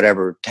my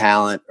whatever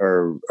talent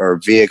or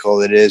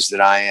vehicle it is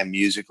that I am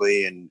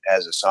musically and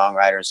as a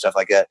songwriter and stuff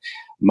like that.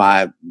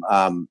 My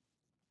uh,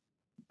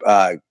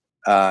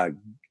 uh,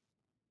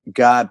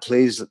 God,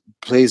 please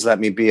let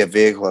me be a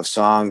vehicle of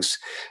songs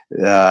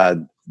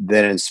that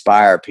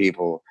inspire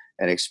people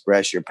and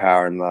express your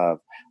power and love.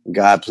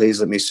 God, please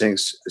let me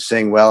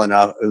sing well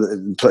enough.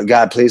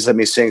 God, please let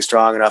me sing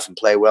strong enough and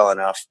play well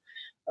enough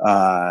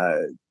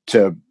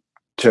to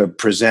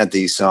present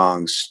these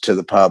songs to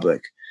the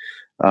public.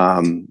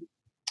 And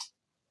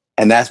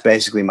that's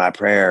basically my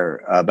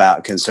prayer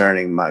about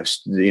concerning my,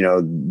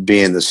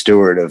 being the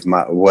steward of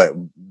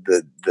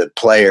the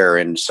player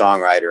and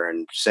songwriter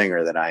and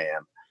singer that I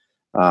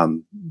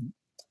am.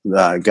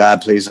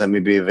 God, please let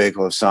me be a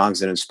vehicle of songs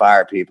that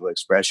inspire people,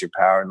 express your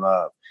power and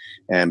love.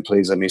 And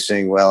please let me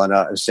sing well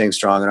enough, sing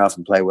strong enough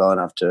and play well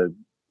enough to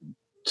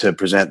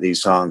present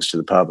these songs to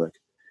the public.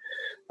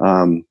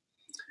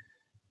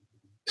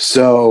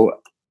 So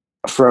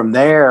from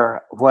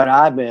there, what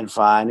I've been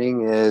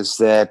finding is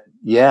that,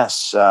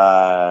 yes,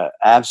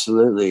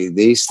 absolutely.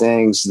 These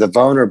things, the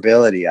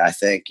vulnerability, I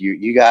think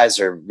you guys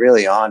are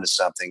really on to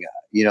something,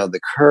 the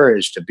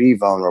courage to be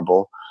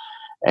vulnerable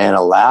and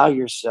allow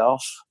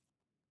yourself.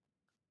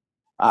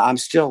 I'm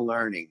still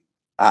learning.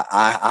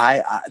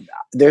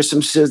 There's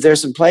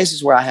some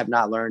places where I have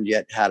not learned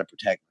yet how to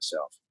protect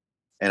myself.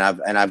 And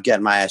I've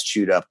gotten my ass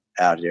chewed up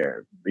out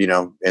here,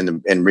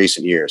 in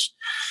recent years,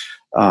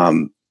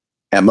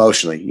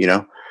 emotionally,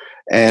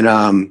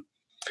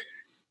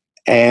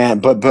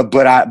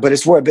 but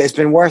it's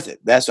been worth it.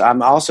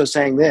 I'm also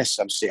saying this.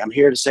 I'm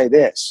here to say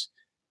this.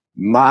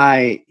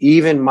 The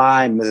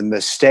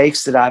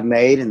mistakes that I've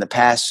made in the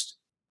past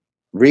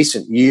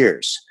recent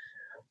years,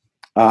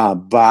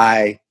 I've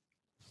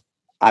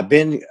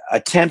been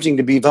attempting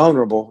to be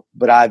vulnerable,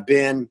 but I've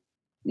been,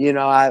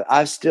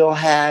 I've still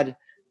had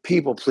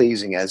people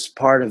pleasing as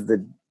part of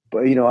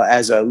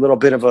as a little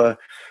bit of a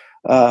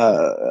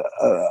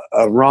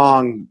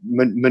wrong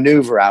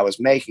maneuver I was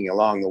making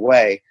along the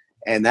way.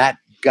 And that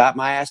got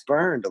my ass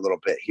burned a little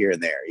bit here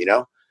and there,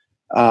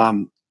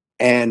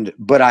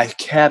 but I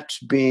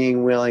kept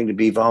being willing to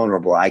be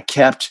vulnerable. I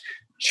kept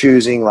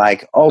choosing,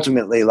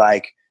 ultimately,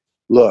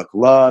 look,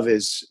 love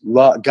is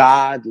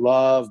God,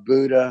 love,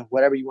 Buddha,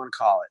 whatever you want to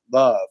call it,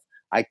 love.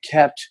 I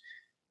kept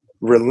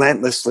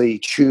relentlessly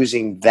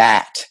choosing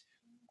that.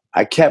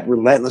 I kept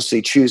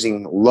relentlessly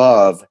choosing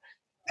love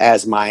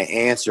as my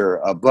answer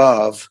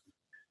above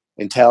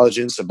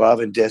intelligence,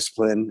 above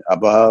discipline,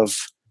 above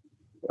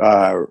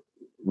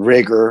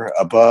rigor,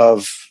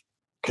 above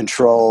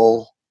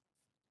control,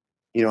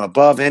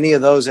 above any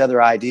of those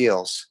other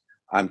ideals.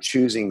 I'm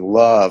choosing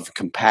love,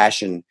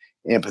 compassion,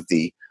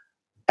 empathy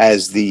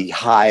as the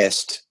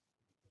highest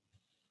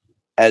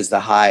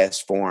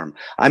form.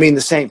 I mean,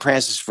 the St.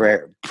 Francis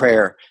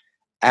prayer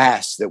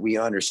asks that we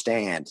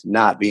understand,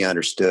 not be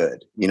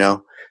understood,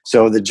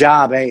 So the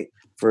job ain't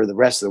for the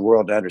rest of the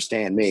world to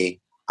understand me.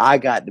 I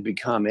got to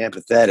become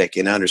empathetic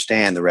and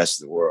understand the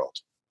rest of the world.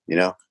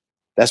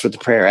 That's what the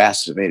prayer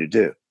asks of me to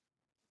do.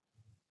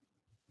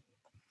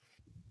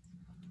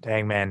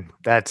 Dang, man,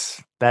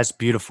 that's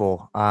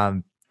beautiful.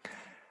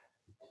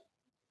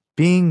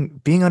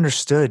 Being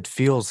understood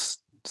feels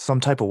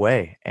some type of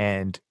way,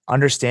 and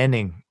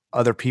understanding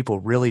other people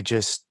really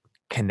just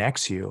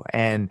connects you.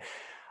 And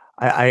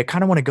I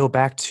kind of want to go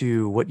back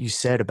to what you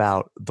said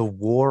about the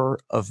war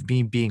of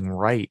me being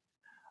right,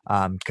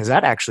 because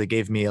that actually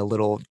gave me a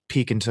little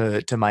peek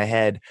into my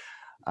head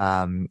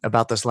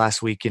about this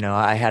last week.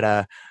 I had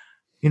a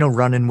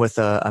run-in with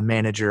a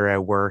manager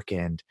at work,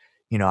 and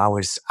I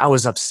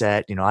was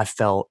upset. I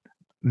felt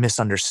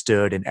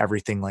misunderstood and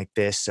everything like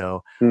this.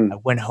 So I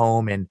went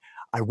home and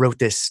I wrote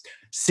this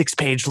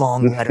 6-page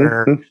long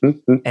letter.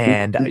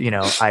 And,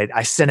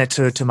 I sent it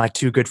to my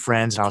 2 good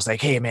friends, and I was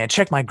like, hey, man,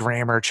 check my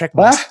grammar, check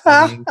my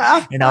spelling.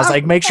 And I was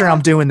like, make sure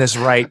I'm doing this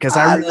right, because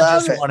I really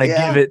just want to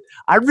give it.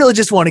 I really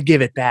just want to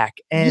give it back.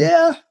 And,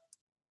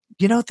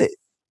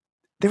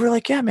 they were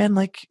like, yeah, man,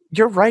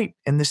 you're right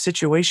in this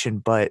situation,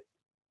 but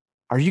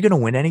are you going to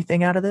win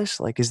anything out of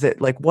this? Is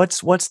that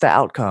what's the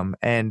outcome?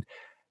 And,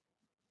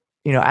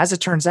 as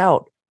it turns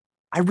out,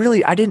 I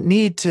didn't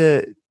need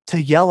to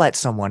yell at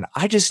someone.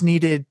 I just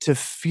needed to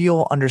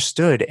feel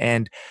understood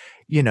and,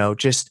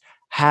 just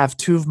have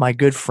 2 of my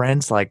good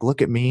friends,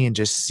 look at me and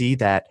just see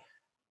that,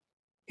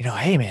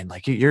 hey man,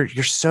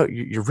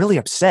 you're really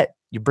upset.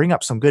 You bring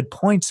up some good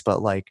points,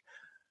 but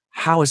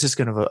how is this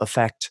going to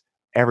affect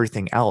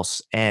everything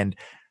else? And,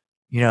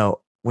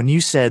 when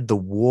you said the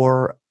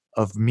war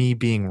of me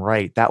being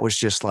right, that was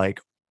just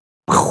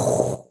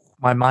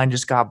my mind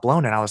just got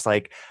blown. And I was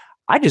like,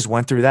 I just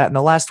went through that in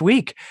the last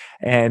week.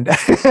 And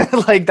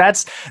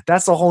that's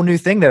a whole new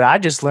thing that I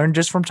just learned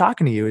just from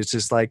talking to you. It's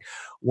just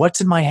what's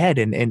in my head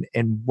and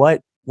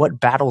what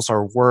battles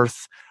are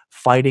worth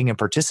fighting and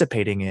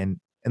participating in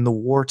the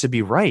war to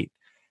be right.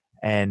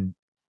 And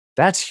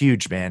that's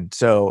huge, man.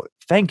 So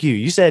thank you.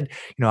 You said,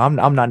 I'm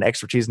not an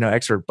expertise, no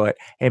expert, but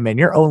hey man,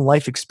 your own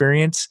life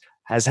experience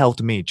has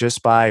helped me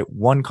just by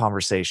one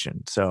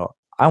conversation. So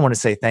I want to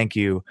say thank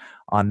you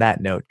on that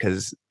note,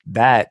 because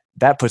that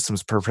puts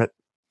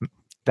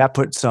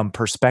some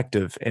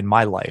perspective in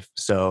my life.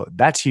 So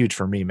that's huge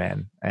for me,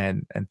 man.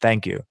 And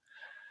thank you.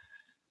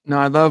 No,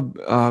 I love,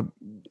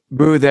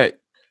 Boo, that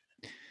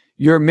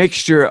your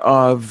mixture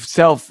of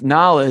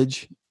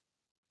self-knowledge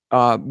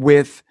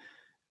with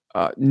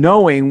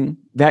knowing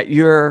that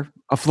you're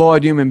a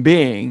flawed human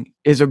being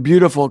is a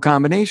beautiful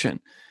combination.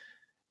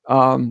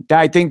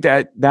 I think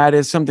that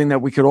is something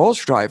that we could all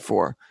strive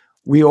for.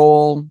 We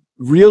all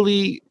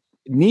really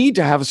need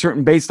to have a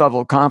certain base level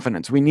of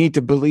confidence. We need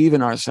to believe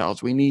in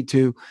ourselves. We need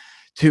to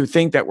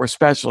think that we're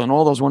special and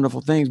all those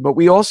wonderful things. But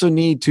we also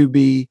need to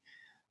be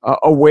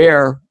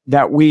aware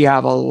that we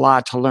have a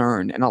lot to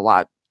learn and a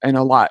lot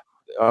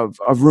of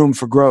room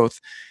for growth.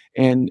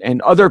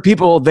 And other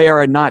people there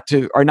are not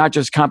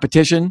just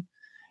competition,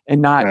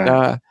 and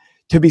not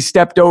to be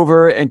stepped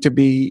over and to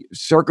be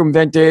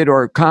circumvented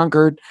or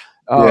conquered.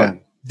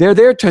 They're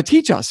there to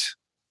teach us.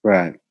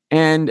 Right.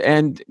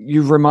 And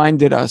you've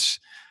reminded us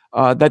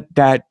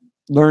that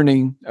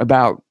learning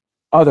about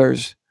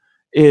others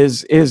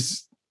is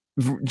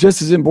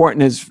just as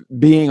important as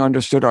being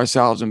understood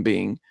ourselves and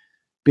being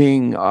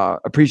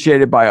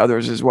appreciated by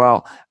others as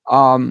well.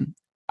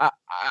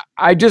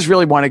 I just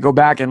really want to go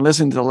back and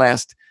listen to the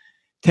last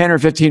 10 or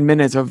 15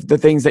 minutes of the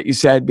things that you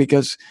said,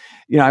 because,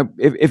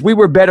 if we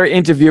were better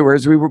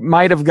interviewers, we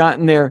might have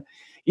gotten there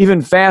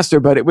even faster,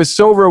 but it was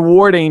so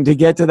rewarding to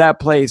get to that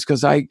place,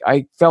 because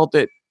I felt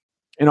it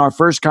in our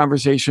first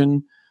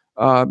conversation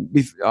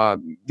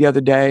the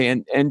other day,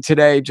 and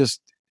today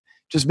just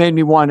made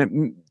me want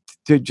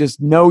to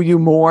just know you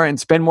more and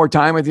spend more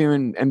time with you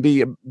and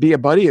be a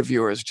buddy of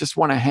yours. Just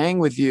want to hang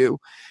with you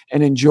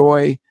and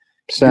enjoy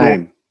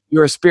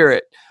your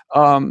spirit.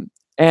 And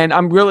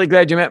I'm really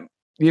glad you met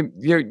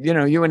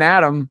you and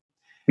Adam.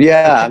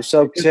 Yeah, I'm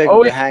so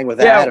tickled to hang with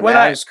Adam.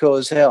 Adam's cool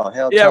as hell.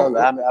 Totally.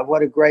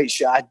 What a great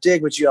show. I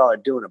dig what you all are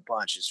doing a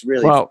bunch. It's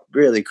really,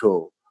 really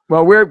cool.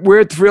 Well,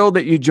 we're thrilled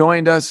that you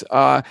joined us.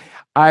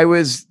 I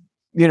was,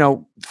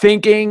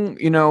 thinking,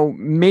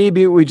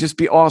 maybe it would just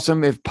be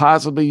awesome if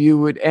possibly you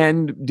would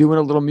end doing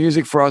a little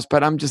music for us.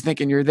 But I'm just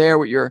thinking you're there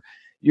with your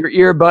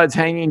earbuds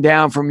hanging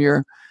down from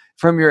your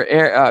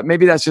air.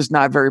 Maybe that's just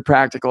not very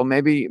practical.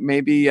 Maybe.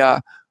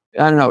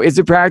 I don't know. Is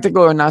it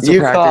practical or not so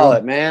practical? You call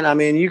it, man. I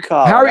mean, you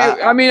call it.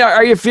 I mean,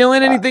 are you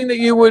feeling anything that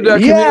you would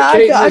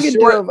communicate?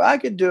 I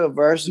could do a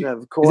version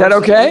of course. Is that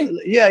okay?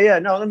 Yeah.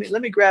 No,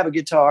 let me grab a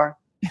guitar.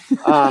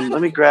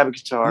 Let me grab a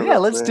guitar. Yeah,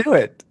 let's do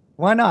it.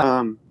 Why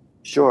not?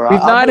 Sure. We've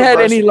not had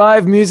any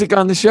live music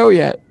on the show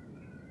yet.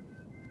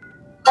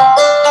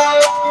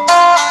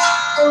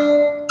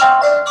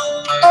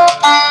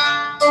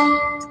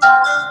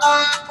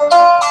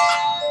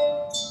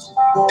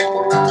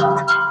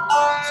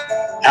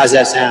 How's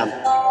that sound?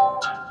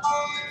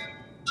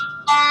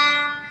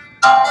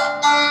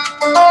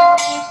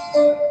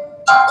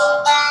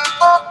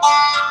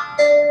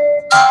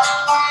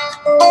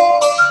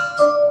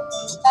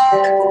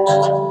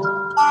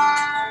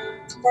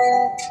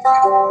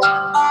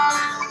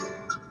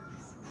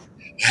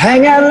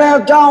 Hang out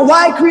left on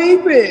White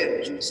Creek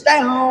Bridge, stay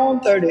on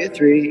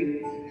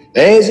 33.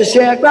 There's a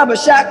sharecropper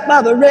shack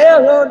by the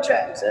railroad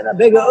tracks and a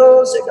big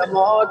old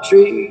sycamore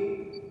tree.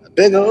 A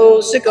big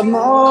old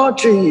sycamore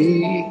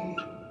tree.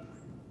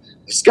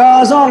 The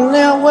scars on the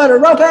limb where the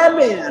rope had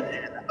been and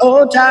the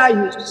old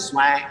tire used to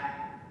swing.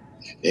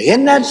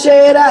 In that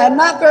shade I had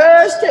my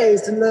first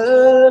taste of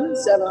love at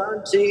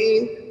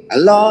 17.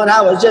 And Lord,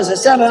 I was just a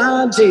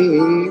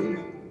 17.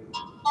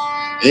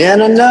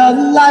 In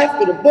another life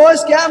with a Boy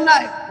Scout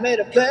knife, made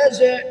a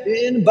pleasure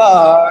in the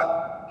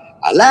bar,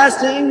 a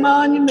lasting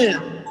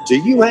monument to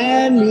you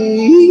and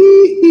me.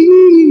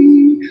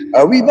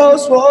 We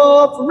both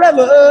swore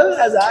forever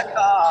as I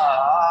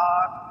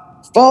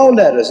carved 4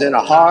 letters in a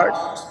heart,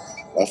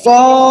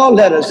 4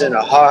 letters in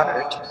a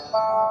heart,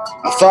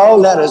 4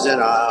 letters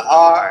in a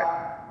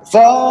heart,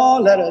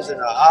 4 letters in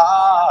a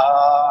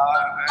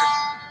heart.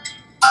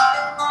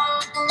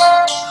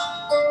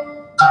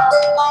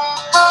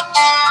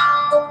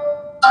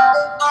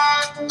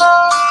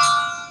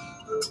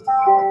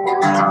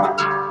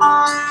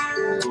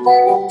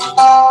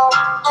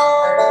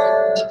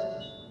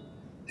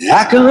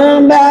 I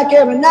come back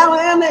every now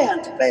and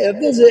then to pay a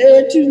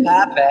visit to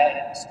my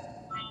past.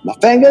 My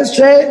fingers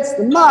trace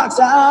the marks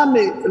I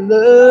made for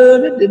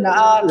love that did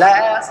not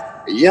last.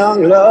 A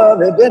young love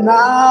that did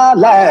not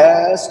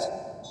last.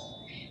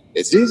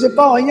 It's easy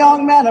for a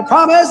young man to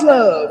promise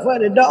love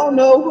when he don't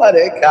know what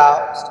it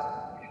costs.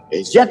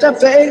 He's yet to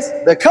face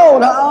the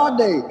cold hard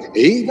day.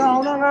 He's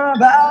gonna learn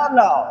about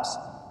loss.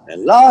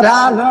 And Lord,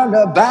 I learned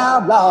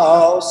about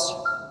loss.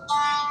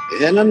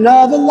 In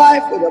another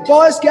life with a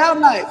Boy Scout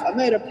knife, I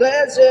made a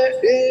pleasure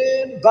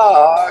in the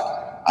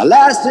bar, a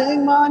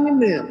lasting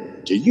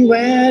monument to you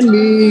and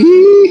me.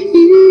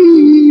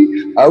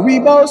 We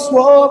both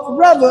swore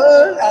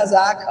forever as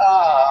I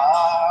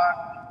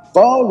carved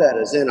 4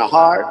 letters in a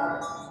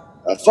heart,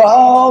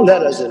 4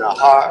 letters in a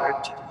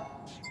heart,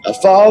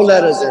 4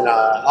 letters in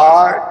a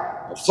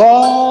heart,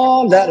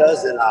 4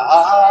 letters in a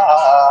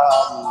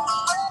heart.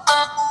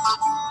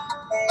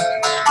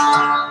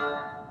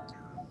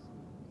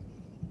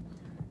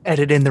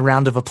 Edit in the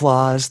round of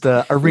applause.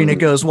 The arena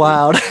goes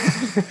wild.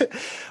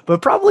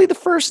 But probably the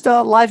first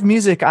live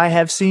music I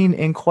have seen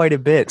in quite a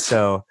bit.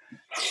 So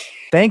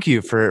thank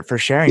you for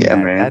sharing that.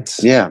 Man.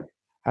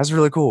 That's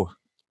really cool.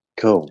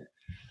 Cool.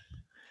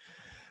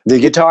 The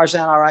guitar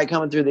sound all right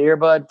coming through the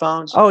earbud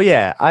phones? Oh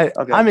yeah,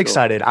 I'm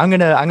excited. I'm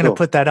gonna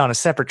put that on a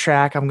separate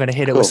track. I'm gonna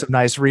hit it with some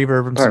nice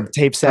reverb and some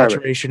tape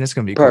saturation. It's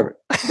gonna be cool.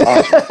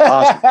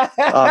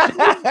 Awesome.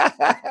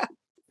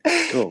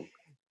 Cool.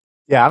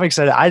 Yeah, I'm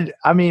excited.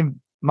 I mean,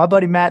 my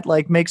buddy Matt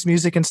like makes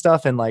music and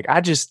stuff, and like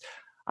I'm just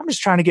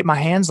trying to get my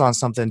hands on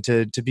something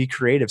to be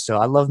creative. So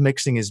I love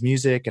mixing his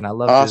music, and I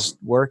love just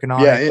working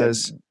on it.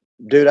 Because,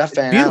 dude, I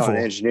fan out on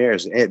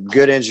engineers.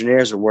 Good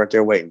engineers are worth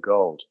their weight in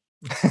gold.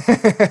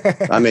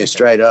 I mean,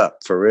 straight up,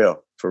 for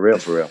real.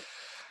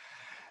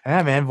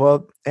 Yeah, man.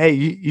 Well, hey,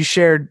 you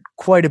shared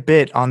quite a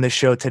bit on this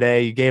show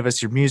today. You gave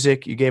us your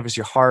music, you gave us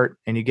your heart,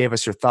 and you gave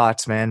us your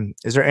thoughts, man.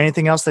 Is there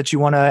anything else that you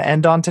want to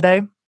end on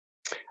today?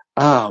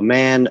 Oh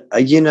man,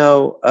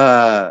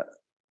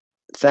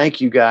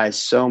 thank you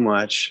guys so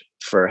much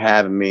for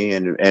having me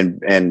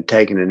and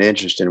taking an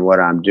interest in what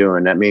I'm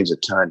doing. That means a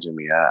ton to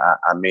me.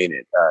 I mean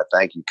it.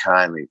 Thank you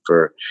kindly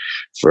for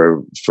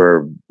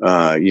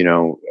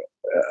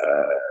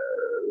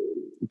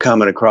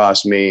coming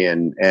across me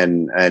and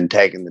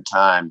taking the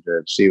time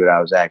to see what I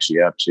was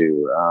actually up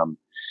to.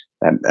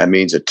 That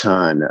means a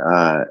ton.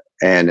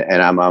 And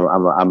I'm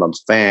a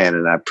fan,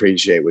 and I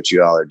appreciate what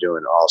you all are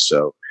doing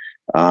also.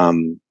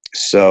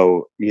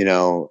 So,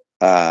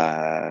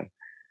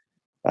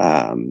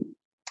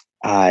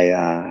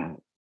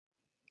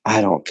 I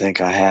don't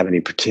think I have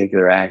any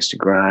particular axe to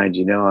grind.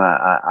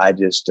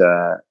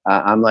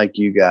 I'm like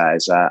you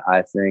guys.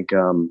 I think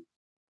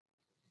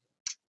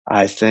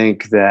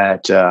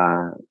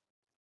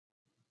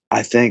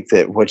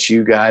that what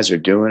you guys are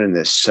doing in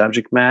this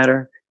subject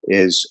matter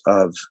is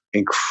of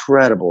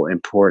incredible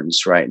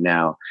importance right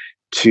now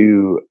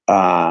to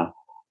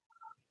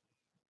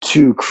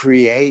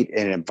create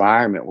an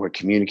environment where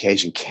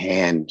communication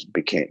can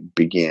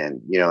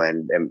begin,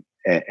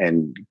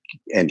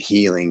 and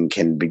healing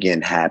can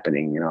begin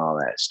happening and all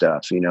that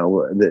stuff.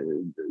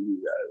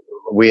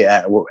 We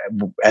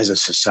as a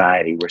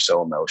society, we're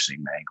so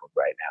emotionally mangled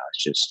right now.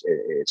 It's just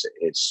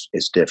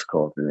it's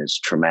difficult, and it's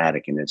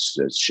traumatic, and it's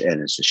a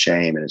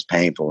shame, and it's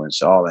painful, and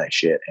it's all that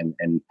shit.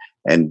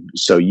 And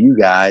so you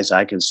guys,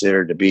 I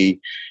consider to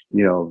be,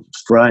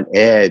 front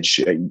edge.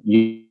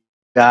 You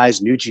guys,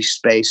 Nucci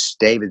Space,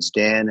 David's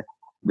Den.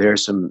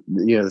 There's some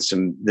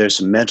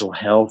mental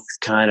health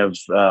kind of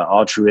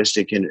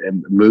altruistic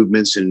and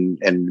movements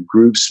and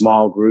groups,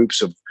 small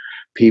groups of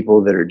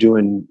people that are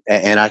doing,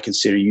 and I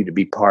consider you to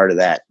be part of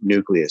that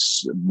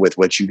nucleus with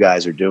what you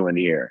guys are doing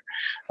here.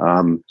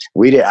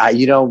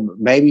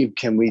 Maybe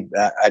can we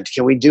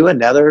do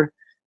another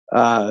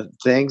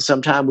thing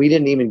sometime? We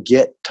didn't even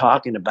get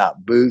talking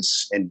about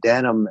boots and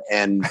denim,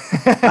 and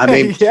I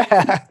mean,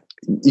 yeah.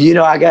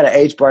 I got an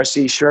H Bar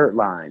C shirt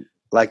line,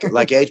 like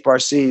H Bar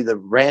C, the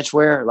ranch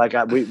wear. Like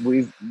I've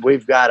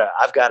got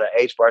a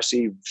H Bar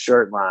C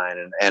shirt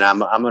line, and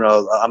I'm an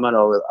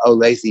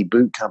Olathe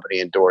Boot Company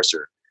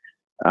endorser.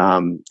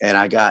 And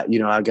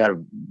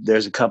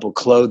there's a couple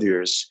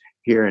clothiers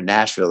here in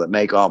Nashville that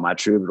make all my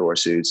troubadour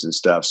suits and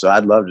stuff. So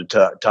I'd love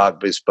to talk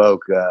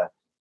bespoke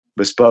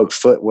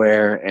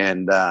footwear,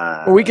 and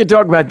well, we could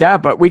talk about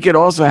that, but we could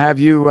also have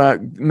you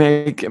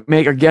make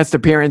a guest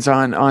appearance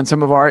on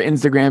some of our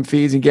Instagram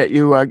feeds and get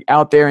you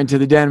out there into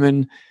the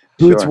denim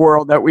boots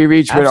world that we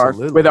reach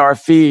with our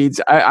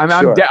feeds.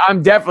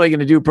 I'm definitely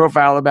going to do a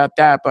profile about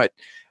that, but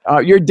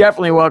you're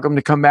definitely welcome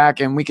to come back,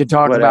 and we could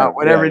talk about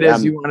whatever it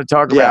is you want to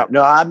talk about.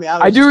 No,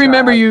 I do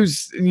remember you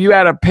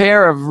had a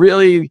pair of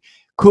really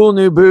cool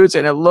new boots,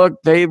 and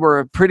they were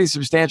a pretty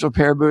substantial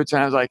pair of boots,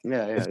 and I was like,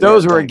 if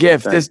those were a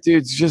gift, this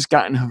dude's just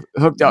gotten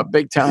hooked up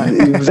big time.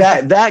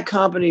 that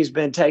company's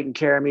been taking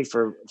care of me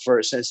for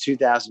since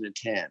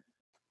 2010.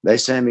 They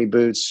send me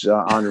boots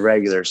on the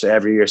regular, so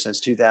every year since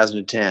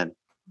 2010.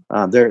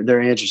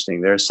 They're interesting.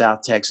 They're a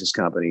South Texas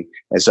company,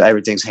 and so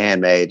everything's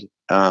handmade.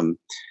 And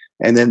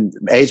then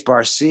H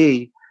Bar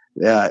C,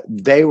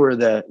 they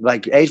were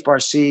H Bar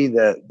C,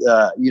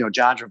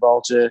 John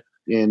Travolta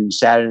in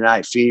Saturday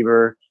Night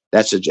Fever.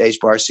 That's a H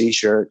Bar C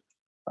shirt.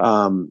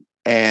 They're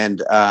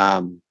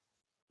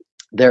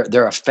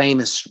a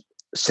famous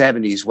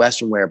 70s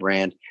Western wear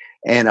brand.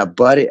 And a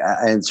buddy,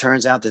 and it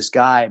turns out this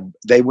guy,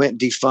 they went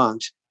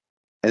defunct.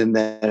 And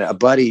then a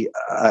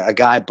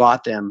guy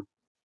bought them,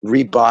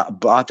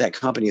 bought that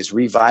company, is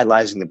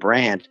revitalizing the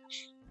brand.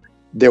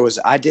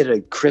 I did a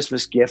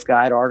Christmas gift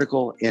guide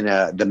article in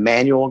the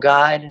Manual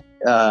Guide.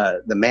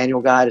 The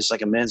Manual Guide is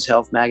like a men's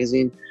health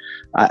magazine.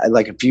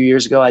 Like a few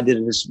years ago, I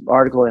did this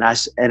article, and at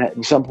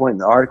some point in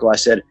the article, I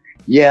said,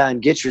 "Yeah,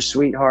 and get your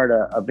sweetheart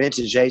a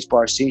vintage H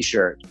Bar C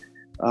shirt."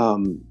 I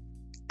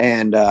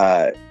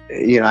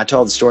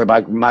told the story.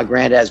 My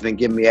granddad's been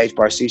giving me H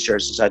Bar C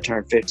shirts since I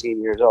turned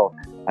 15 years old.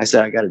 I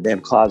said I got a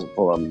damn closet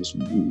full of them. It's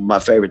my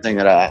favorite thing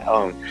that I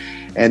own.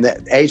 And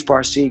that H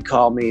Bar C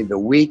called me the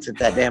week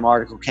that damn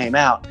article came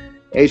out.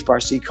 H Bar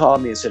C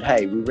called me and said,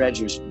 "Hey, we read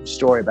your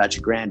story about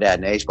your granddad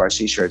and H Bar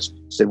C shirts.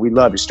 Said, we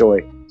love your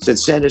story. Said,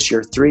 send us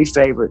your 3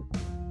 favorite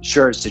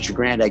shirts that your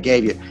granddad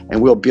gave you,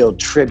 and we'll build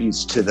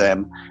tributes to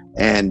them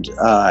and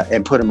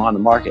put them on the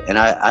market." And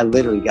I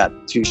literally got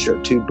 2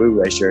 Boo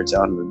Ray shirts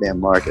out on the damn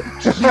market.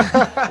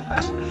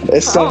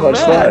 It's so much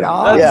fun.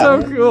 That's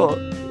so cool.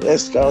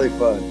 It's totally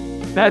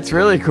fun. That's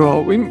really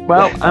cool. I'm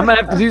gonna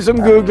have to do some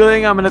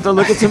Googling. I'm gonna have to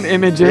look at some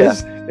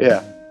images.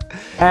 Yeah.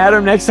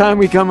 Adam, next time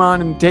we come on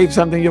and tape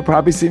something, you'll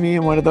probably see me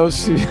in one of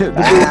those. I'll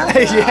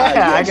get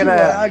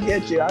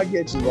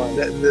you one.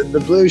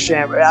 The blue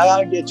shamrock.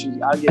 I'll get you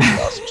an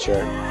awesome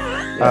shirt.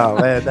 Yeah.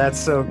 Oh man, that's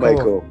so cool. Way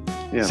cool.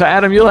 Yeah. So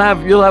Adam, you'll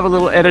have a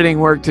little editing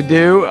work to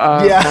do.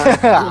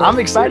 I'm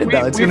excited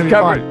though. It's gonna be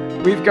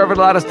fun. We've covered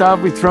a lot of stuff.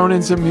 We've thrown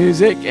in some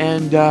music,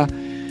 and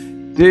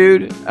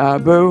dude,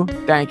 Boo,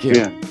 thank you.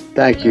 Yeah,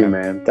 thank you,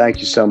 man. Thank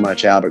you so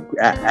much, Albert.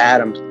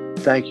 Adam,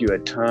 thank you a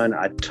ton.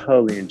 I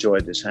totally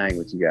enjoyed this hang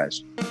with you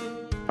guys.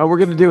 Oh, we're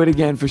gonna do it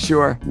again for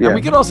sure. Yeah. And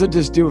we could also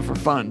just do it for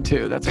fun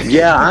too. That's okay.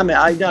 Yeah, I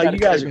know you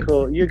guys are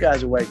cool. You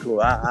guys are way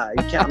cool. I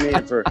count me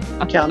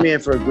in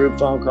for a group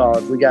phone call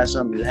if we got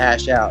something to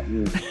hash out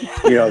and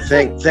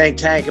think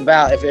tank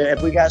about.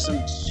 If we got some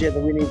shit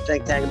that we need to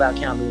think tank about,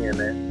 count me in,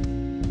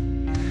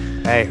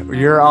 man. Hey,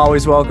 you're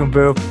always welcome,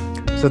 Boo.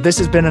 So this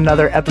has been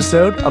another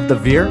episode of the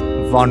Veer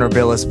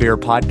Vulnerabilis Veer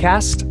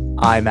podcast.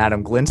 I'm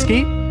Adam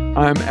Glinsky.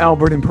 I'm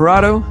Albert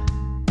Imperato.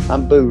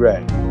 I'm Boo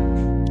Ray.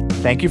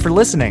 Thank you for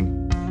listening.